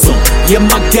 awesome. Yeah,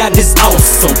 my God is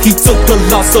awesome. He took the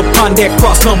loss upon that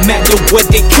cross, no matter what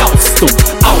it cost him.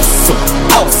 Awesome,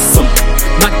 awesome.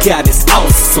 My God is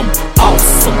awesome,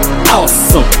 awesome,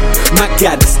 awesome. My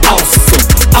God is awesome,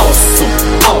 awesome,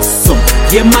 awesome.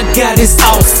 Yeah, my God is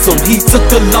awesome. He took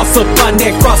the loss upon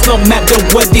that cross, no matter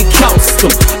what it cost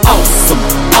him. Awesome,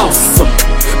 awesome.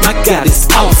 My God is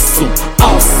awesome,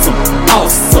 awesome,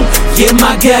 awesome. Yeah,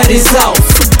 my God is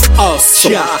awesome.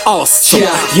 Awesome, awesome.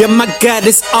 Yeah, my God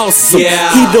is awesome.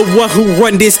 Yeah. He the one who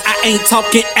run this. I ain't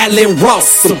talking Alan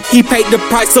Rossum. He paid the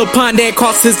price upon that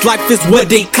cross. His life is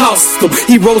what it cost him.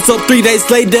 He rose up 3 days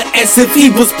later as if he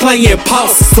was playing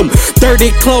possum.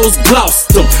 30 clothes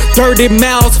glossed him. 30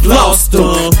 mouths lost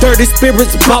him. 30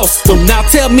 spirits bossed him. Now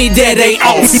tell me that ain't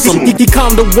awesome. He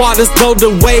calmed the waters though the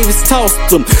waves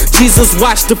tossed him. Jesus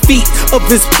washed the feet of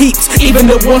his peeps, even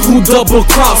the one who double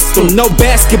crossed him. No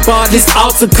basketball, this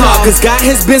altar call, cause God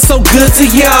has been so good to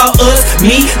y'all. Us,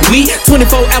 me, we,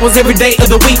 24 hours every day of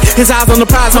the week. His eyes on the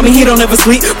prize, homie, he don't ever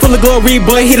sleep. Full of glory,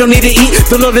 boy, he don't need to eat.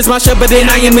 The Lord is my shepherd and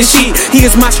I am his sheep. He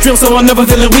is my strength, so I'm never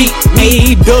feeling weak.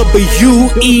 AWESOME.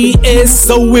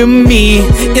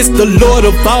 It's the Lord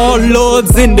of all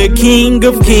lords and the King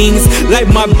of kings. Like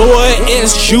my boy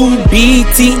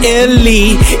SUBTLE.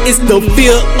 It's the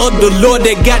fear of the Lord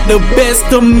that got the best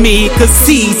of me, cause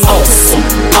he's awesome,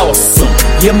 awesome.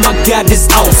 Yeah, my God is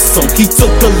awesome. He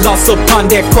took the loss upon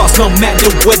that cross, no matter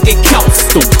what it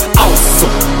cost him.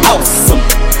 Awesome, awesome.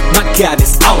 My God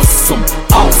is awesome,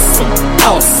 awesome,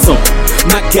 awesome.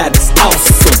 My God is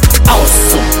awesome,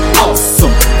 awesome,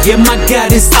 awesome. Yeah, my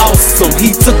God is awesome.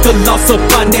 He took the loss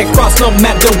upon that cross, no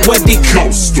matter what it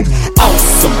cost him.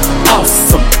 Awesome,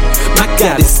 awesome. My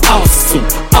God is awesome,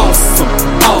 awesome,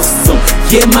 awesome.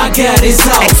 Yeah, my God is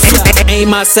awesome. Ain't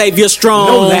my savior strong?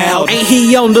 No loud. Ain't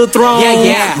he on the throne? Yeah,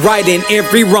 yeah. Right in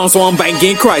every wrong, so I'm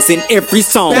banging Christ in every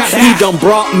song. He done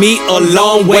brought me a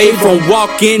long way from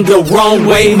walking the wrong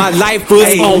way. My life was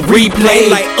on replay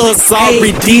like a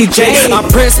sorry DJ. I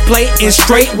pressed play in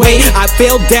straight way. I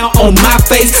fell down on my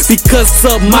face because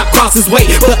of my cross's weight,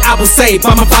 but I was saved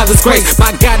by my Father's grace.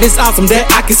 My God is awesome,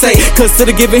 that I can say.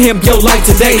 Consider giving him your life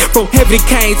today. From heaven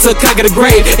came to conquer the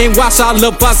grave and wash all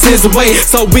of our sins away,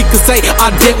 so we could say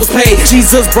our debt was paid.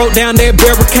 Jesus broke down that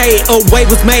barricade. A way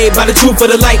was made by the truth of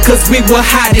the light, cause we were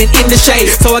hiding in the shade.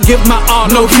 So I give my all,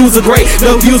 no hues of gray,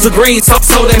 no hues of green. So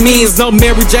that means no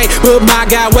Mary J, but my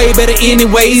God way better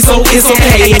anyway, so it's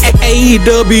okay.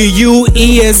 AWESOME.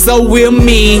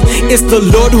 It's the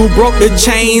Lord who broke the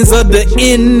chains of the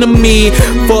enemy.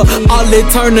 For all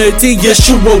eternity,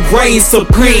 Yeshua reigns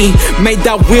supreme. May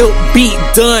thy will be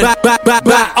done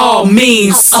by all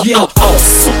means. Yeah,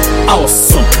 awesome,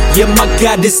 awesome. Yeah, my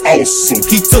God is awesome.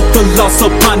 He took the loss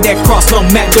upon that cross, no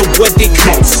matter what it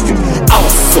cost him.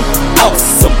 Awesome,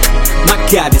 awesome. My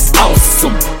God is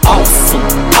awesome, awesome,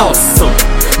 awesome.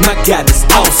 My God is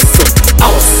awesome,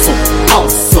 awesome,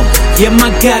 awesome. Yeah,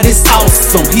 my God is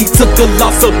awesome. He took the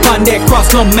loss upon that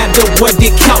cross, no matter what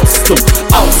it cost him.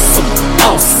 Awesome,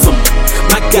 awesome.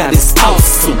 My God is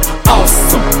awesome,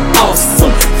 awesome,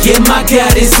 awesome. Yeah, my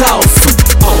God is awesome,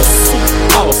 awesome,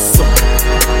 awesome.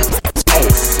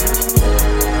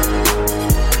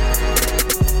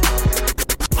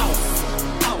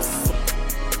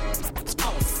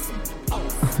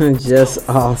 Just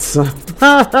awesome.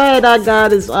 All right, our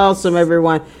God is awesome,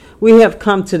 everyone. We have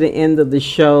come to the end of the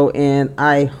show, and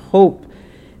I hope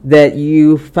that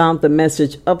you found the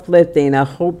message uplifting. I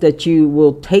hope that you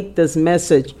will take this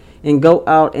message and go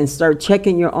out and start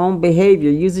checking your own behavior,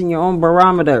 using your own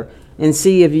barometer, and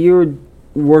see if you're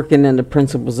working in the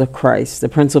principles of Christ, the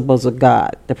principles of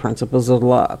God, the principles of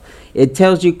love. It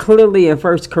tells you clearly in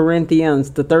 1 Corinthians,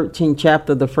 the 13th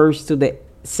chapter, the 1st to the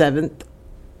 7th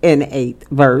and 8th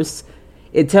verse.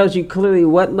 It tells you clearly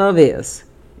what love is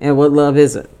and what love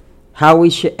isn't, how we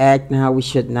should act and how we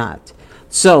should not.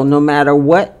 So no matter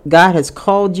what God has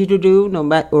called you to do, no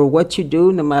matter or what you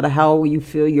do, no matter how you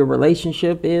feel your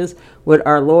relationship is with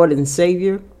our Lord and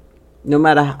Savior, no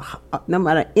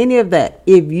matter any of that,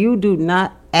 if you do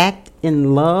not act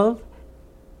in love,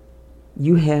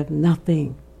 you have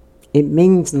nothing. It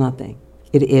means nothing.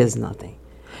 It is nothing.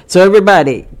 So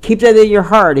everybody, keep that in your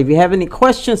heart. If you have any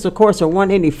questions, of course, or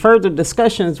want any further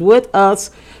discussions with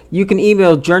us, you can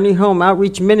email Journey Home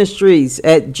Outreach Ministries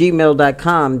at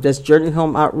gmail.com. That's Journey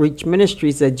Home Outreach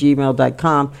Ministries at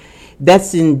gmail.com.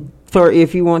 That's for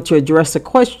if you want to address a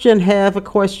question, have a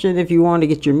question. If you want to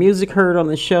get your music heard on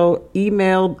the show,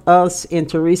 email us and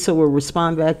Teresa will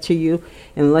respond back to you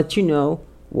and let you know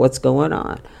what's going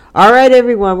on. All right,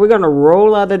 everyone, we're going to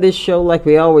roll out of this show like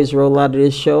we always roll out of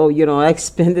this show. You know, I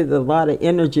expended a lot of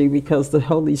energy because the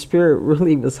Holy Spirit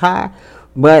really was high.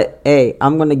 But, hey,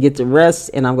 I'm going to get to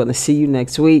rest, and I'm going to see you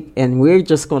next week. And we're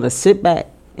just going to sit back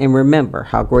and remember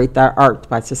how great thou art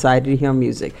by Society to Hear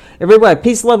Music. Everybody,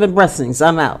 peace, love, and blessings.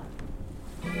 I'm out.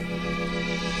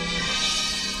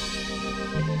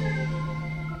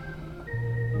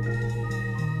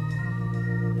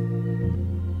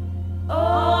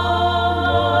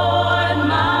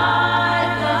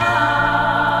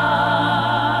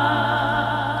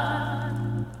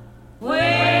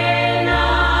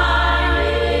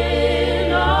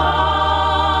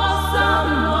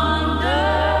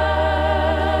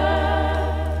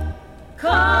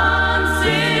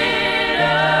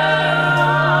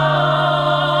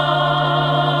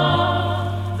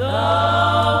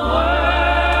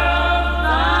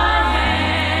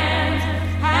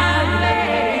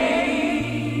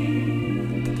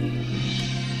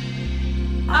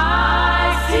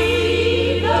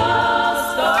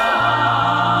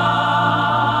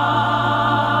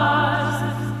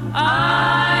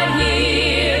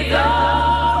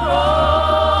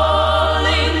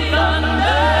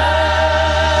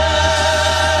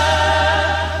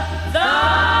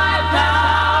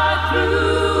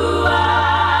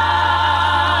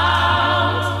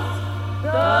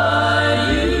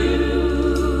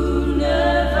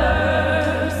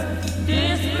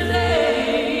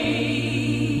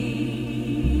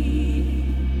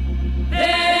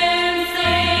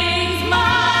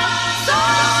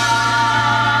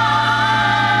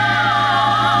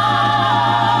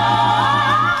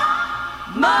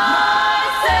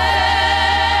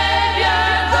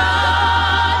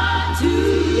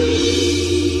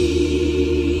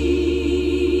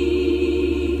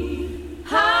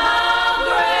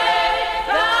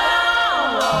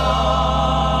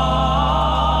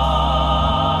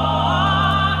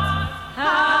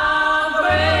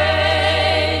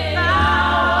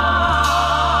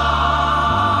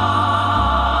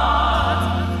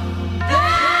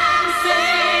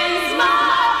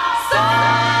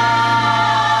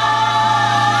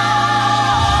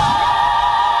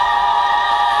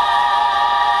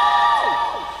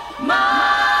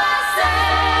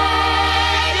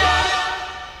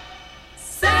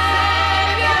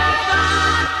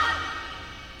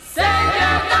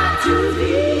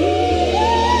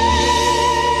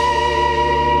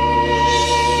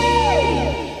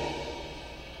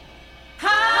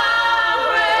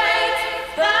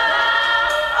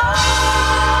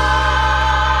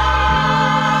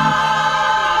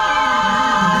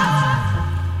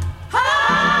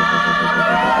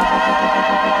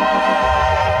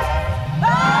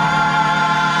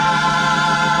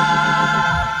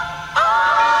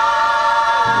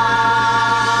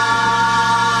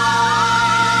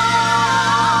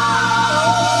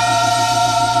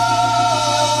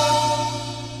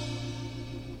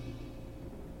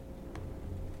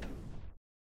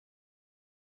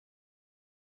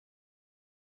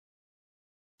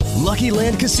 Lucky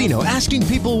Land Casino, asking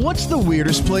people, what's the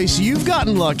weirdest place you've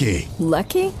gotten lucky?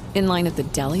 Lucky? In line at the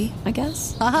deli, I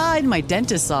guess? Aha, in my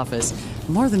dentist's office.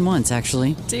 More than once,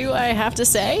 actually. Do I have to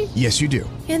say? Yes, you do.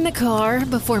 In the car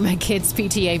before my kids'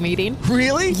 PTA meeting.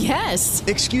 Really? Yes.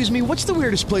 Excuse me, what's the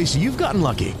weirdest place you've gotten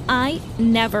lucky? I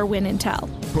never win and tell.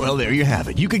 Well, there you have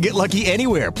it. You can get lucky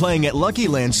anywhere, playing at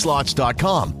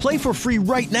LuckyLandSlots.com. Play for free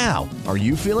right now. Are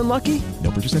you feeling lucky?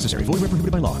 No purchase necessary. Void where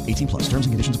prohibited by law. 18+. Terms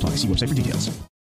and conditions apply. See website for details.